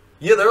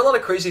 Yeah, there are a lot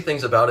of crazy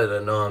things about it,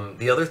 and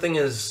the other thing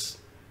is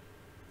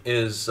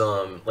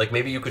like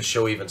maybe you could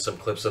show even some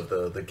clips of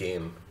the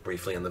game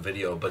briefly in the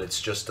video, but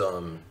it's just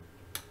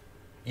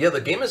yeah,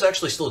 the game is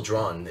actually still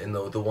drawn in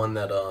the one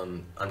that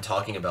I'm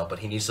talking about, but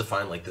he needs to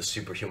find like this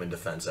superhuman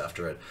defense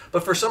after it.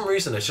 But for some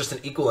reason it's just an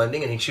equal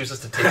ending and he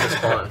chooses to take his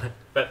pawn.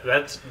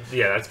 That's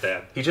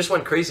bad. He just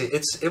went crazy.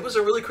 It was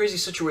a really crazy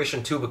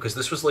situation too, because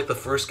this was like the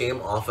first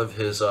game off of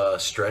his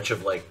stretch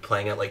of like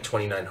playing at like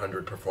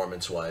 2900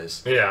 performance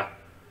wise. Yeah.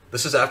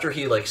 This is after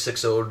he like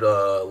 6-0'd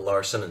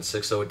Larson and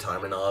 6-0'd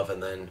Taimanov,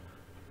 and then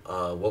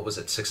what was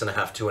it, 6.5,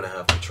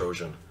 2.5 to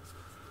Trojan.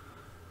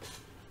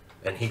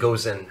 And he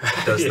goes in,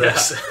 does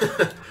this.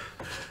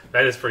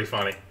 That is pretty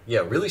funny.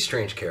 Yeah, really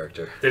strange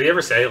character. Did he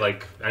ever say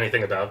like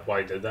anything about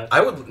why he did that? I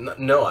would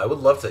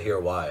love to hear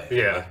why.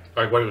 Yeah,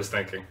 like what he was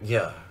thinking.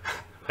 Yeah.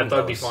 I thought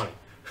it'd be funny.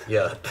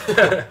 Yeah.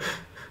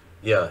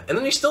 Yeah, and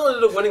then he still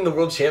ended up winning the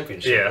world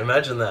championship. Yeah.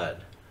 Imagine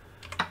that.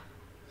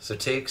 So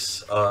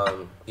takes,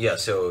 yeah,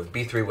 so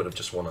b3 would have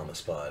just won on the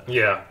spot.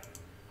 Yeah.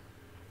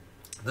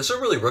 This is a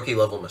really rookie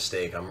level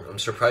mistake. I'm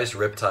surprised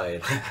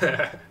Riptide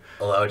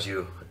allowed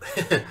you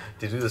to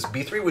do this.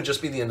 b3 would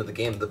just be the end of the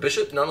game. The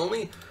bishop, not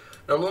only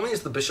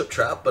is the bishop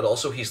trapped, but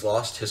also he's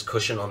lost his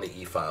cushion on the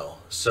e-file.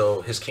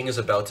 So his king is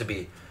about to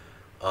be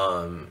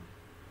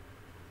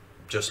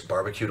just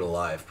barbecued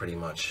alive pretty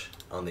much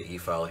on the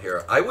e-file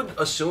here. I would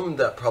assume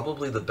that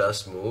probably the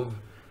best move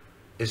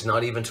is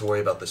not even to worry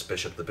about this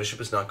bishop. The bishop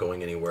is not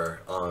going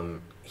anywhere.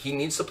 He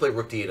needs to play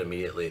rook d8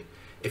 immediately.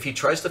 If he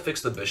tries to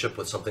fix the bishop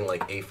with something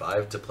like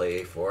a5 to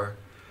play a4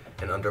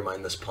 and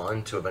undermine this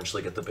pawn to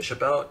eventually get the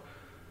bishop out,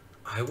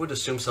 I would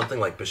assume something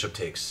like bishop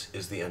takes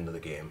is the end of the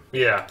game.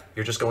 Yeah.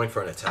 You're just going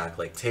for an attack.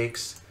 Like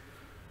takes,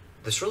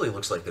 this really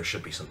looks like there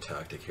should be some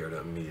tactic here to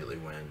immediately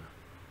win.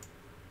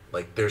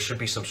 Like there should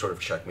be some sort of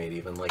checkmate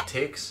even. Like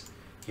takes,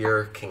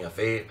 here, king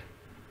f8.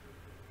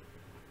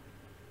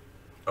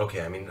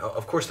 Okay, I mean,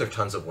 of course there are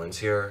tons of wins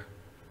here.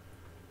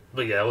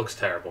 But yeah, it looks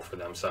terrible for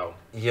them, so.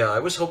 Yeah, I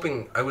was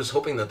hoping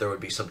that there would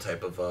be some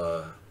type of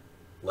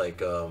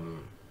like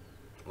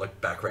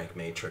back rank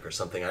mate trick or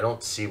something. I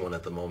don't see one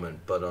at the moment,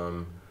 but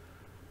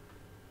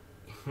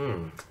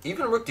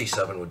even rook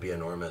d7 would be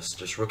enormous.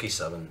 Just rook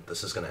e7,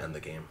 this is going to end the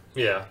game.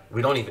 Yeah.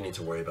 We don't even need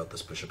to worry about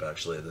this bishop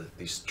actually.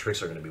 These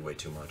tricks are going to be way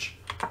too much.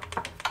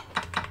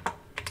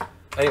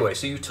 Anyway,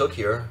 so you took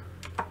here.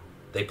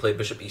 They played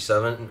bishop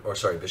e7, or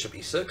sorry, bishop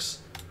e6.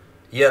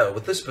 Yeah,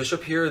 with this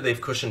bishop here, they've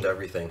cushioned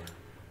everything.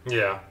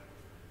 Yeah.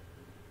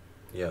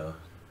 Yeah.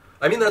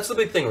 I mean, that's the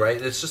big thing,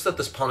 right? It's just that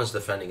this pawn is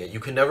defending it. You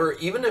can never,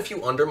 even if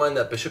you undermine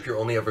that bishop, you're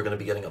only ever going to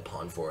be getting a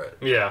pawn for it.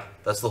 Yeah.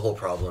 That's the whole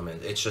problem.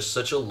 It's just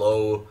such a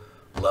low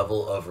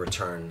level of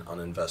return on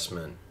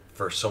investment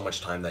for so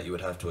much time that you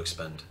would have to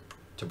expend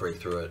to break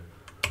through it.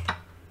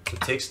 So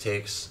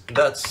takes.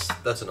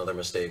 That's another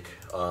mistake.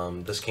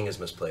 This king is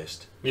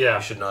misplaced. Yeah.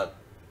 You should not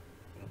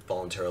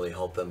voluntarily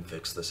help them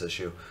fix this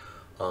issue.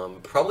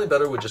 Probably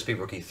better would just be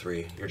rook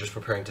e3. You're just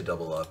preparing to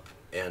double up.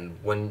 And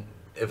when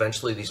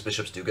eventually these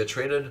bishops do get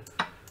traded,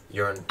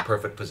 you're in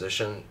perfect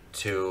position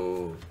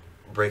to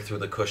break through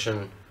the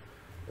cushion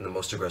in the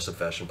most aggressive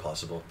fashion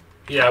possible.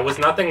 Yeah, I was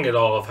not thinking at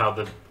all of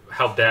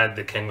how bad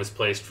the king was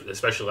placed,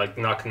 especially like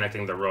not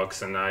connecting the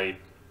rooks, and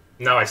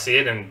now I see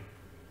it, and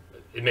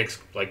it makes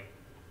like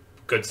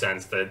good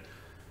sense that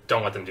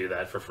don't let them do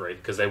that for free,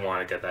 because they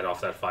want to get that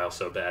off that file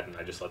so bad, and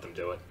I just let them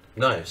do it.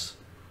 Nice.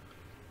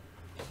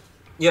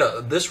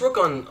 Yeah, this rook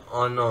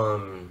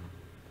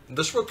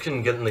this rook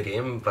can get in the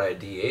game via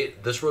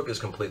d8. This rook is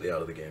completely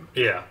out of the game.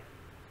 Yeah.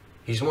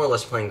 He's more or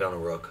less playing down a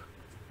rook.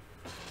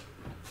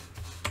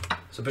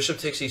 So bishop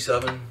takes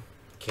e7,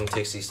 king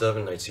takes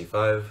e7, knight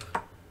c5,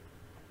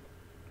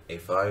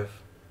 a5,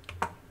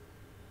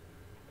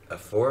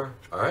 f4.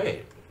 All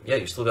right. Yeah,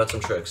 you still got some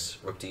tricks.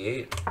 Rook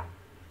d8.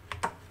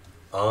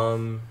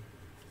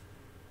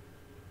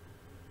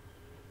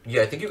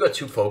 Yeah, I think you got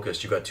too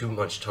focused. You got too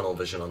much tunnel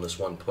vision on this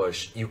one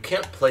push. You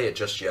can't play it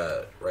just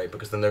yet, right?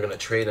 Because then they're going to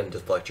trade and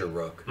deflect your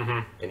rook,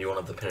 and you won't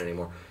have the pin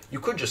anymore.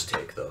 You could just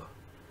take, though.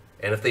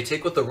 And if they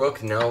take with the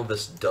rook, now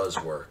this does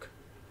work.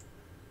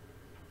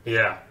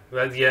 Yeah.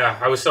 Yeah,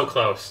 I was so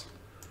close.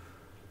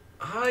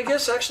 I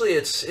guess, actually,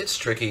 it's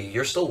tricky.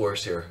 You're still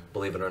worse here,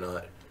 believe it or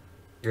not.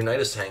 Your knight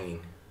is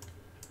hanging.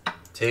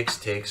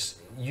 Takes.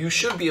 You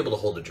should be able to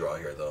hold a draw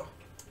here, though.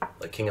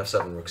 Like king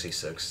f7, rook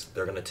c6.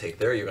 They're going to take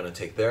there, you're going to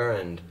take there,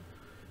 and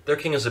their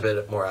king is a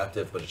bit more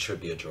active, but it should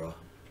be a draw.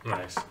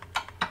 Nice.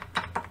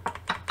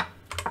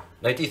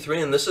 Knight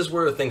d3, and this is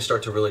where things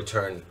start to really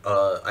turn.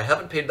 I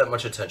haven't paid that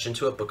much attention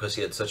to it because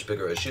he had such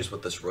bigger issues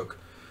with this rook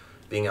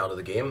being out of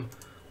the game.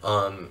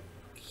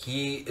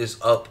 He is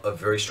up a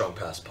very strong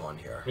pass pawn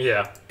here.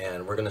 Yeah.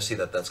 And we're going to see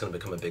that that's going to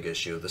become a big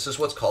issue. This is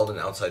what's called an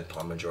outside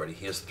pawn majority.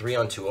 He has 3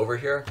 on 2 over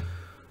here.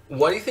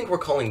 Why do you think we're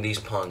calling these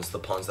pawns the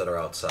pawns that are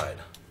outside?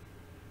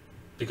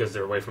 Because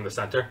they're away from the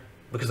center?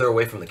 Because they're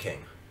away from the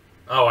king.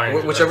 Oh, I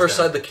understand. Whichever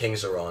side the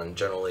kings are on,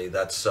 generally,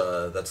 that's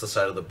the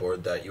side of the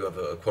board that you have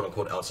a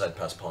quote-unquote outside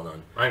pass pawn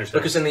on. I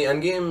understand. Because in the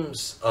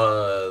endgames,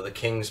 the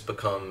kings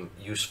become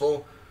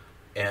useful,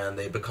 and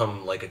they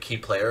become like a key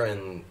player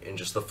in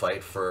just the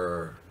fight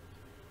for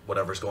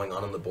whatever's going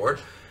on the board.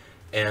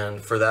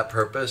 And for that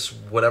purpose,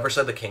 whatever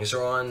side the kings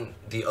are on,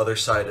 the other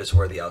side is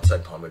where the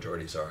outside pawn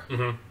majorities are.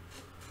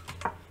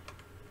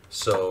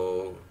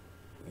 So...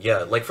 yeah,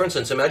 like for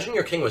instance, imagine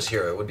your king was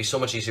here. It would be so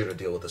much easier to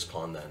deal with this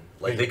pawn then.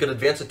 Like they could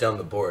advance it down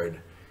the board.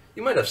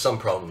 You might have some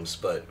problems,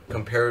 but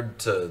compared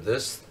to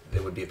this,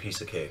 it would be a piece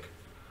of cake.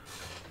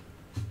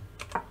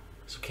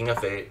 So king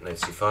f8, knight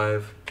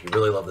c5. You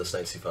really love this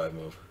knight c5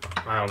 move.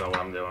 I don't know what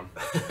I'm doing.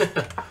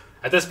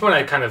 At this point,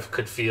 I kind of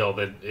could feel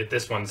that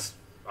this one's...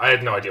 I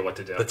had no idea what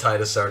to do. The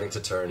tide is starting to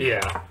turn.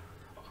 Yeah.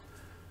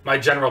 My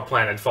general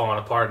plan had fallen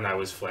apart and I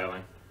was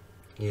flailing.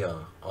 Yeah.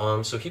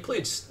 So you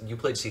played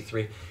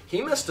c3.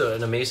 He missed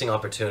an amazing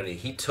opportunity.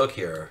 He took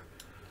here.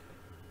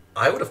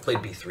 I would have played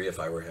b3 if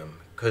I were him.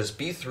 Because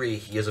b3,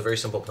 he has a very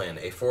simple plan.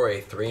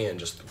 a4, a3, and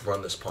just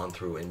run this pawn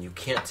through. And you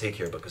can't take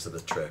here because of the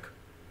trick.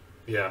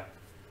 Yeah.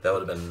 That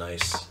would have been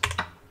nice.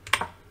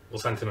 We'll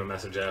send him a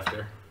message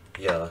after.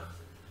 Yeah.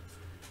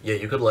 Yeah,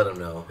 you could let him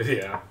know.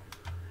 Yeah.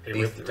 Hey,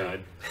 B3. Rip the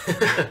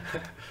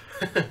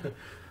tide.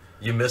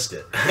 You missed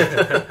it.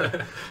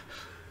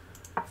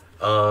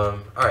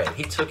 Alright,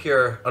 he took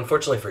here.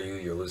 Unfortunately for you,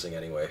 you're losing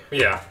anyway.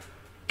 Yeah.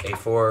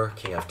 a4,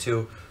 king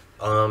f2.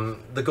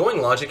 The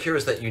going logic here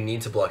is that you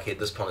need to blockade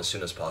this pawn as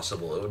soon as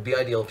possible. It would be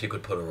ideal if you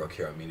could put a rook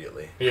here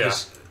immediately. Yeah.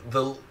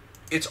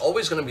 it's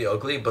always going to be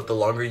ugly, but the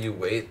longer you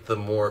wait, the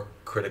more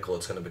critical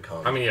it's going to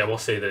become. I mean, yeah, we'll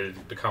say that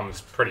it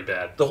becomes pretty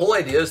bad. The whole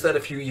idea is that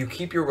if you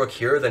keep your rook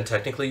here, then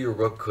technically your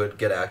rook could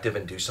get active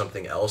and do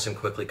something else and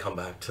quickly come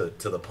back to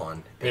the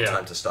pawn in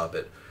time to stop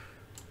it.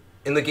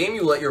 In the game,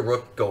 you let your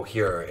rook go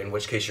here, in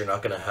which case you're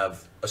not going to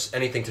have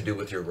anything to do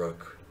with your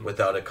rook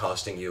without it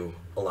costing you,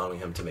 allowing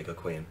him to make a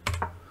queen.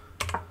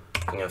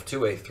 King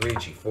f2, a3,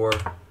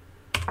 g4,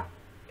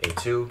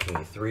 a2, king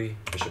e3,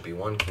 bishop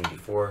e1, king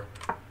d4,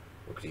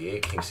 rook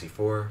d8, king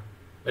c4.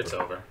 It's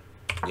over.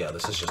 Yeah,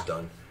 this is just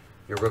done.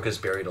 Your rook is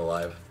buried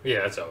alive.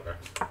 Yeah, it's over.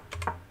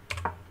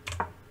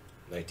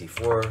 Knight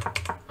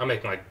d4. I'm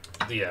making like,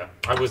 yeah,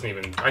 I wasn't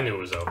even, I knew it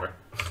was over.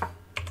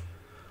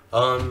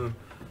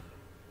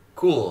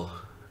 Cool.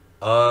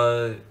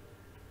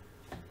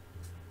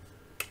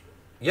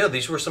 Yeah,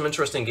 these were some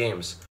interesting games.